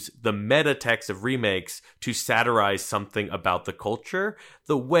use the meta text of remakes to satirize something about the culture,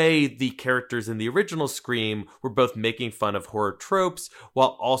 the way the characters in the original Scream were both making fun of horror tropes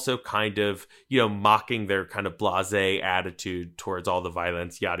while also kind of, mocking their kind of blasé attitude towards all the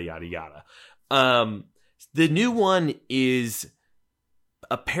violence, yada, yada, yada. The new one is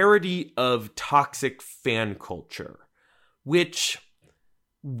a parody of toxic fan culture, which,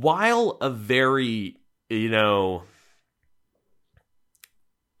 while a very,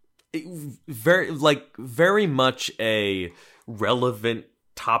 very much a relevant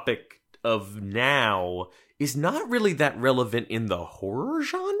topic of now, is not really that relevant in the horror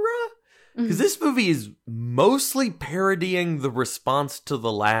genre. Because this movie is mostly parodying the response to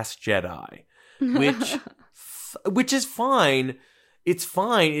The Last Jedi, which is fine. It's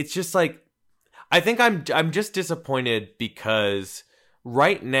fine. It's just I think I'm just disappointed because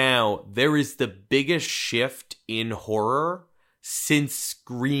right now there is the biggest shift in horror since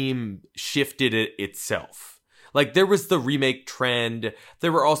Scream shifted it itself. There was the remake trend.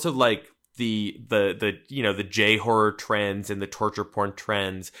 There were also the J horror trends and the torture porn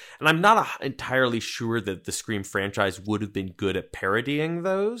trends. And I'm not entirely sure that the Scream franchise would have been good at parodying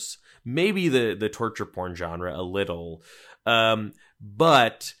those. Maybe the torture porn genre a little.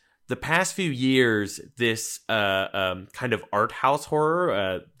 But the past few years, this kind of art house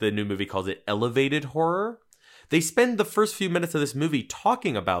horror, the new movie calls it elevated horror. They spend the first few minutes of this movie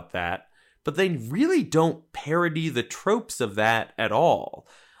talking about that, but they really don't parody the tropes of that at all.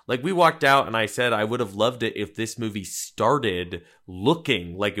 We walked out and I said I would have loved it if this movie started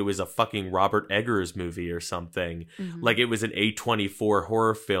looking like it was a fucking Robert Eggers movie or something. Mm-hmm. Like it was an A24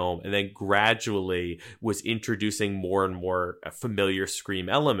 horror film, and then gradually was introducing more and more familiar Scream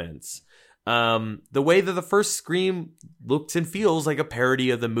elements. the way that the first Scream looks and feels like a parody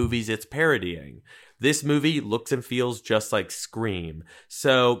of the movies it's parodying. This movie looks and feels just like Scream.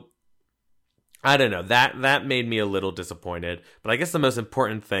 So I don't know. That made me a little disappointed. But I guess the most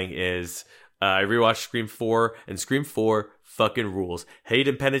important thing is I rewatched Scream 4, and Scream 4 fucking rules.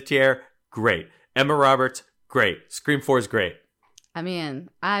 Hayden Panettiere, great. Emma Roberts, great. Scream 4 is great. I mean,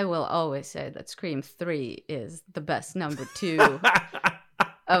 I will always say that Scream 3 is the best number 2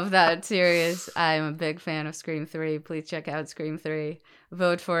 of that series. I'm a big fan of Scream 3. Please check out Scream 3.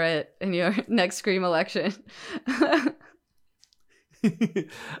 Vote for it in your next Scream election.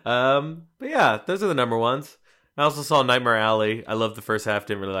 But yeah, those are the number ones. I also saw Nightmare Alley. I loved the first half,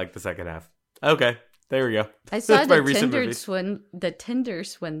 didn't really like the second half. Okay, there we go. I saw the Tinder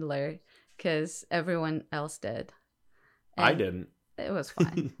Swindler because everyone else did. And I didn't. It was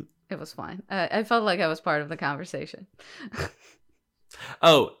fine. It was fine. I felt like I was part of the conversation.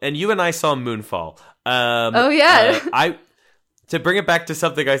 Oh, and you and I saw Moonfall. Oh yeah. To bring it back to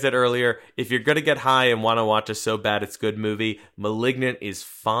something I said earlier, if you're going to get high and want to watch a so bad it's good movie, Malignant is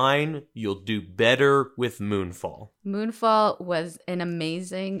fine. You'll do better with Moonfall. Moonfall was an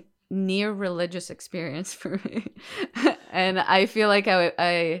amazing, near religious experience for me. And I feel like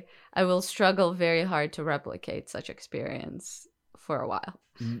I will struggle very hard to replicate such experience for a while.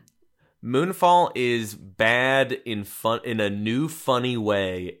 Moonfall is bad in a new funny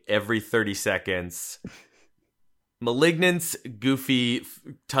way every 30 seconds. Malignant's goofy,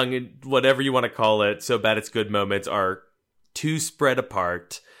 tongue, whatever you want to call it, so bad it's good moments are too spread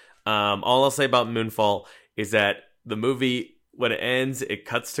apart. All I'll say about Moonfall is that the movie, when it ends, it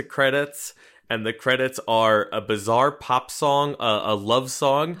cuts to credits, and the credits are a bizarre pop song, a love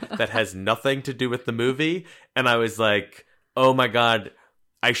song that has nothing to do with the movie. And I was like, oh my God.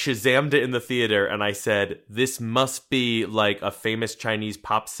 I Shazammed it in the theater and I said, this must be like a famous Chinese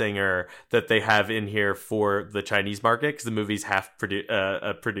pop singer that they have in here for the Chinese market, because the movie's half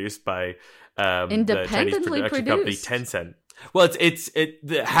produced by the Chinese production company Tencent. Well, it's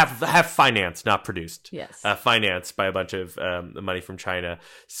half financed, not produced. Yes, financed by a bunch of money from China.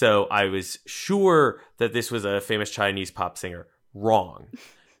 So I was sure that this was a famous Chinese pop singer. Wrong.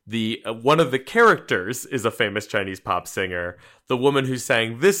 The one of the characters is a famous Chinese pop singer. The woman who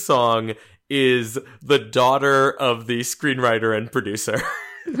sang this song is the daughter of the screenwriter and producer.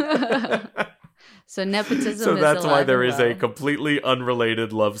 So nepotism. So that's why there is a completely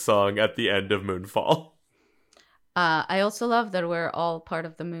unrelated love song at the end of Moonfall. I also love that we're all part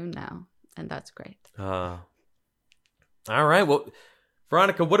of the moon now, and that's great. All right. Well,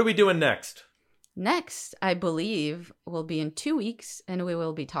 Veronica, what are we doing next? Next, I believe, will be in 2 weeks, and we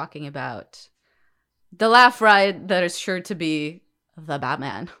will be talking about the laugh ride that is sure to be the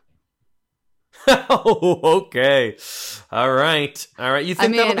Batman. Oh, okay. All right. You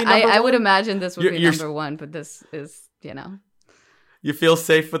think that'll be number one? I would imagine this would be number one, but this is, You feel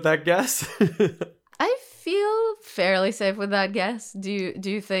safe with that guess? I feel fairly safe with that guess. Do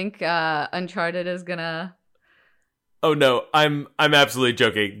you think Uncharted is gonna... Oh no, I'm absolutely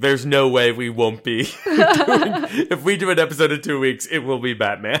joking. There's no way we won't be if we do an episode in 2 weeks, it will be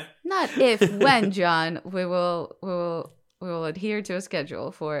Batman. Not if, when, John. We will adhere to a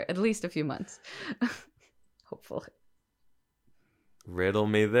schedule for at least a few months. Hopefully. Riddle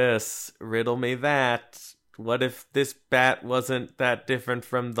me this, riddle me that. What if this bat wasn't that different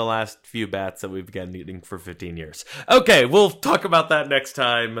from the last few bats that we've been eating for 15 years? Okay, we'll talk about that next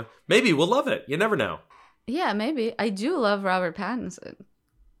time. Maybe we'll love it. You never know. Yeah, maybe. I do love Robert Pattinson.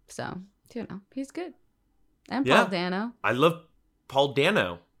 So, he's good. And Paul Dano. I love Paul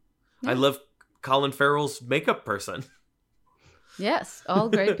Dano. Yeah. I love Colin Farrell's makeup person. Yes, all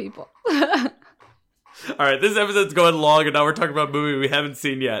great people. All right, this episode's going long, and now we're talking about a movie we haven't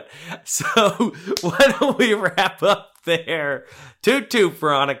seen yet. So, why don't we wrap up there? Toot toot,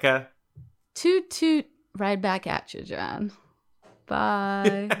 Veronica. Toot toot, right back at you, John.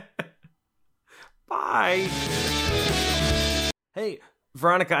 Bye. Bye. Hey,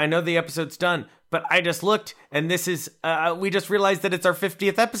 Veronica, I know the episode's done, but I just looked, and this is, we just realized that it's our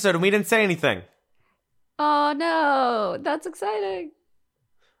 50th episode, and we didn't say anything. Oh, no. That's exciting.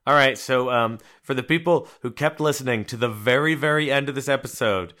 All right, so for the people who kept listening to the very, very end of this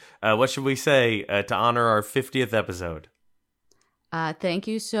episode, what should we say to honor our 50th episode? Thank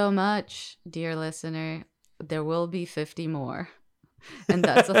you so much, dear listener. There will be 50 more. And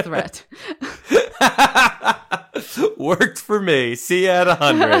that's a threat. Worked for me. See you at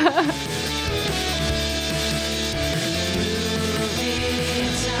 100.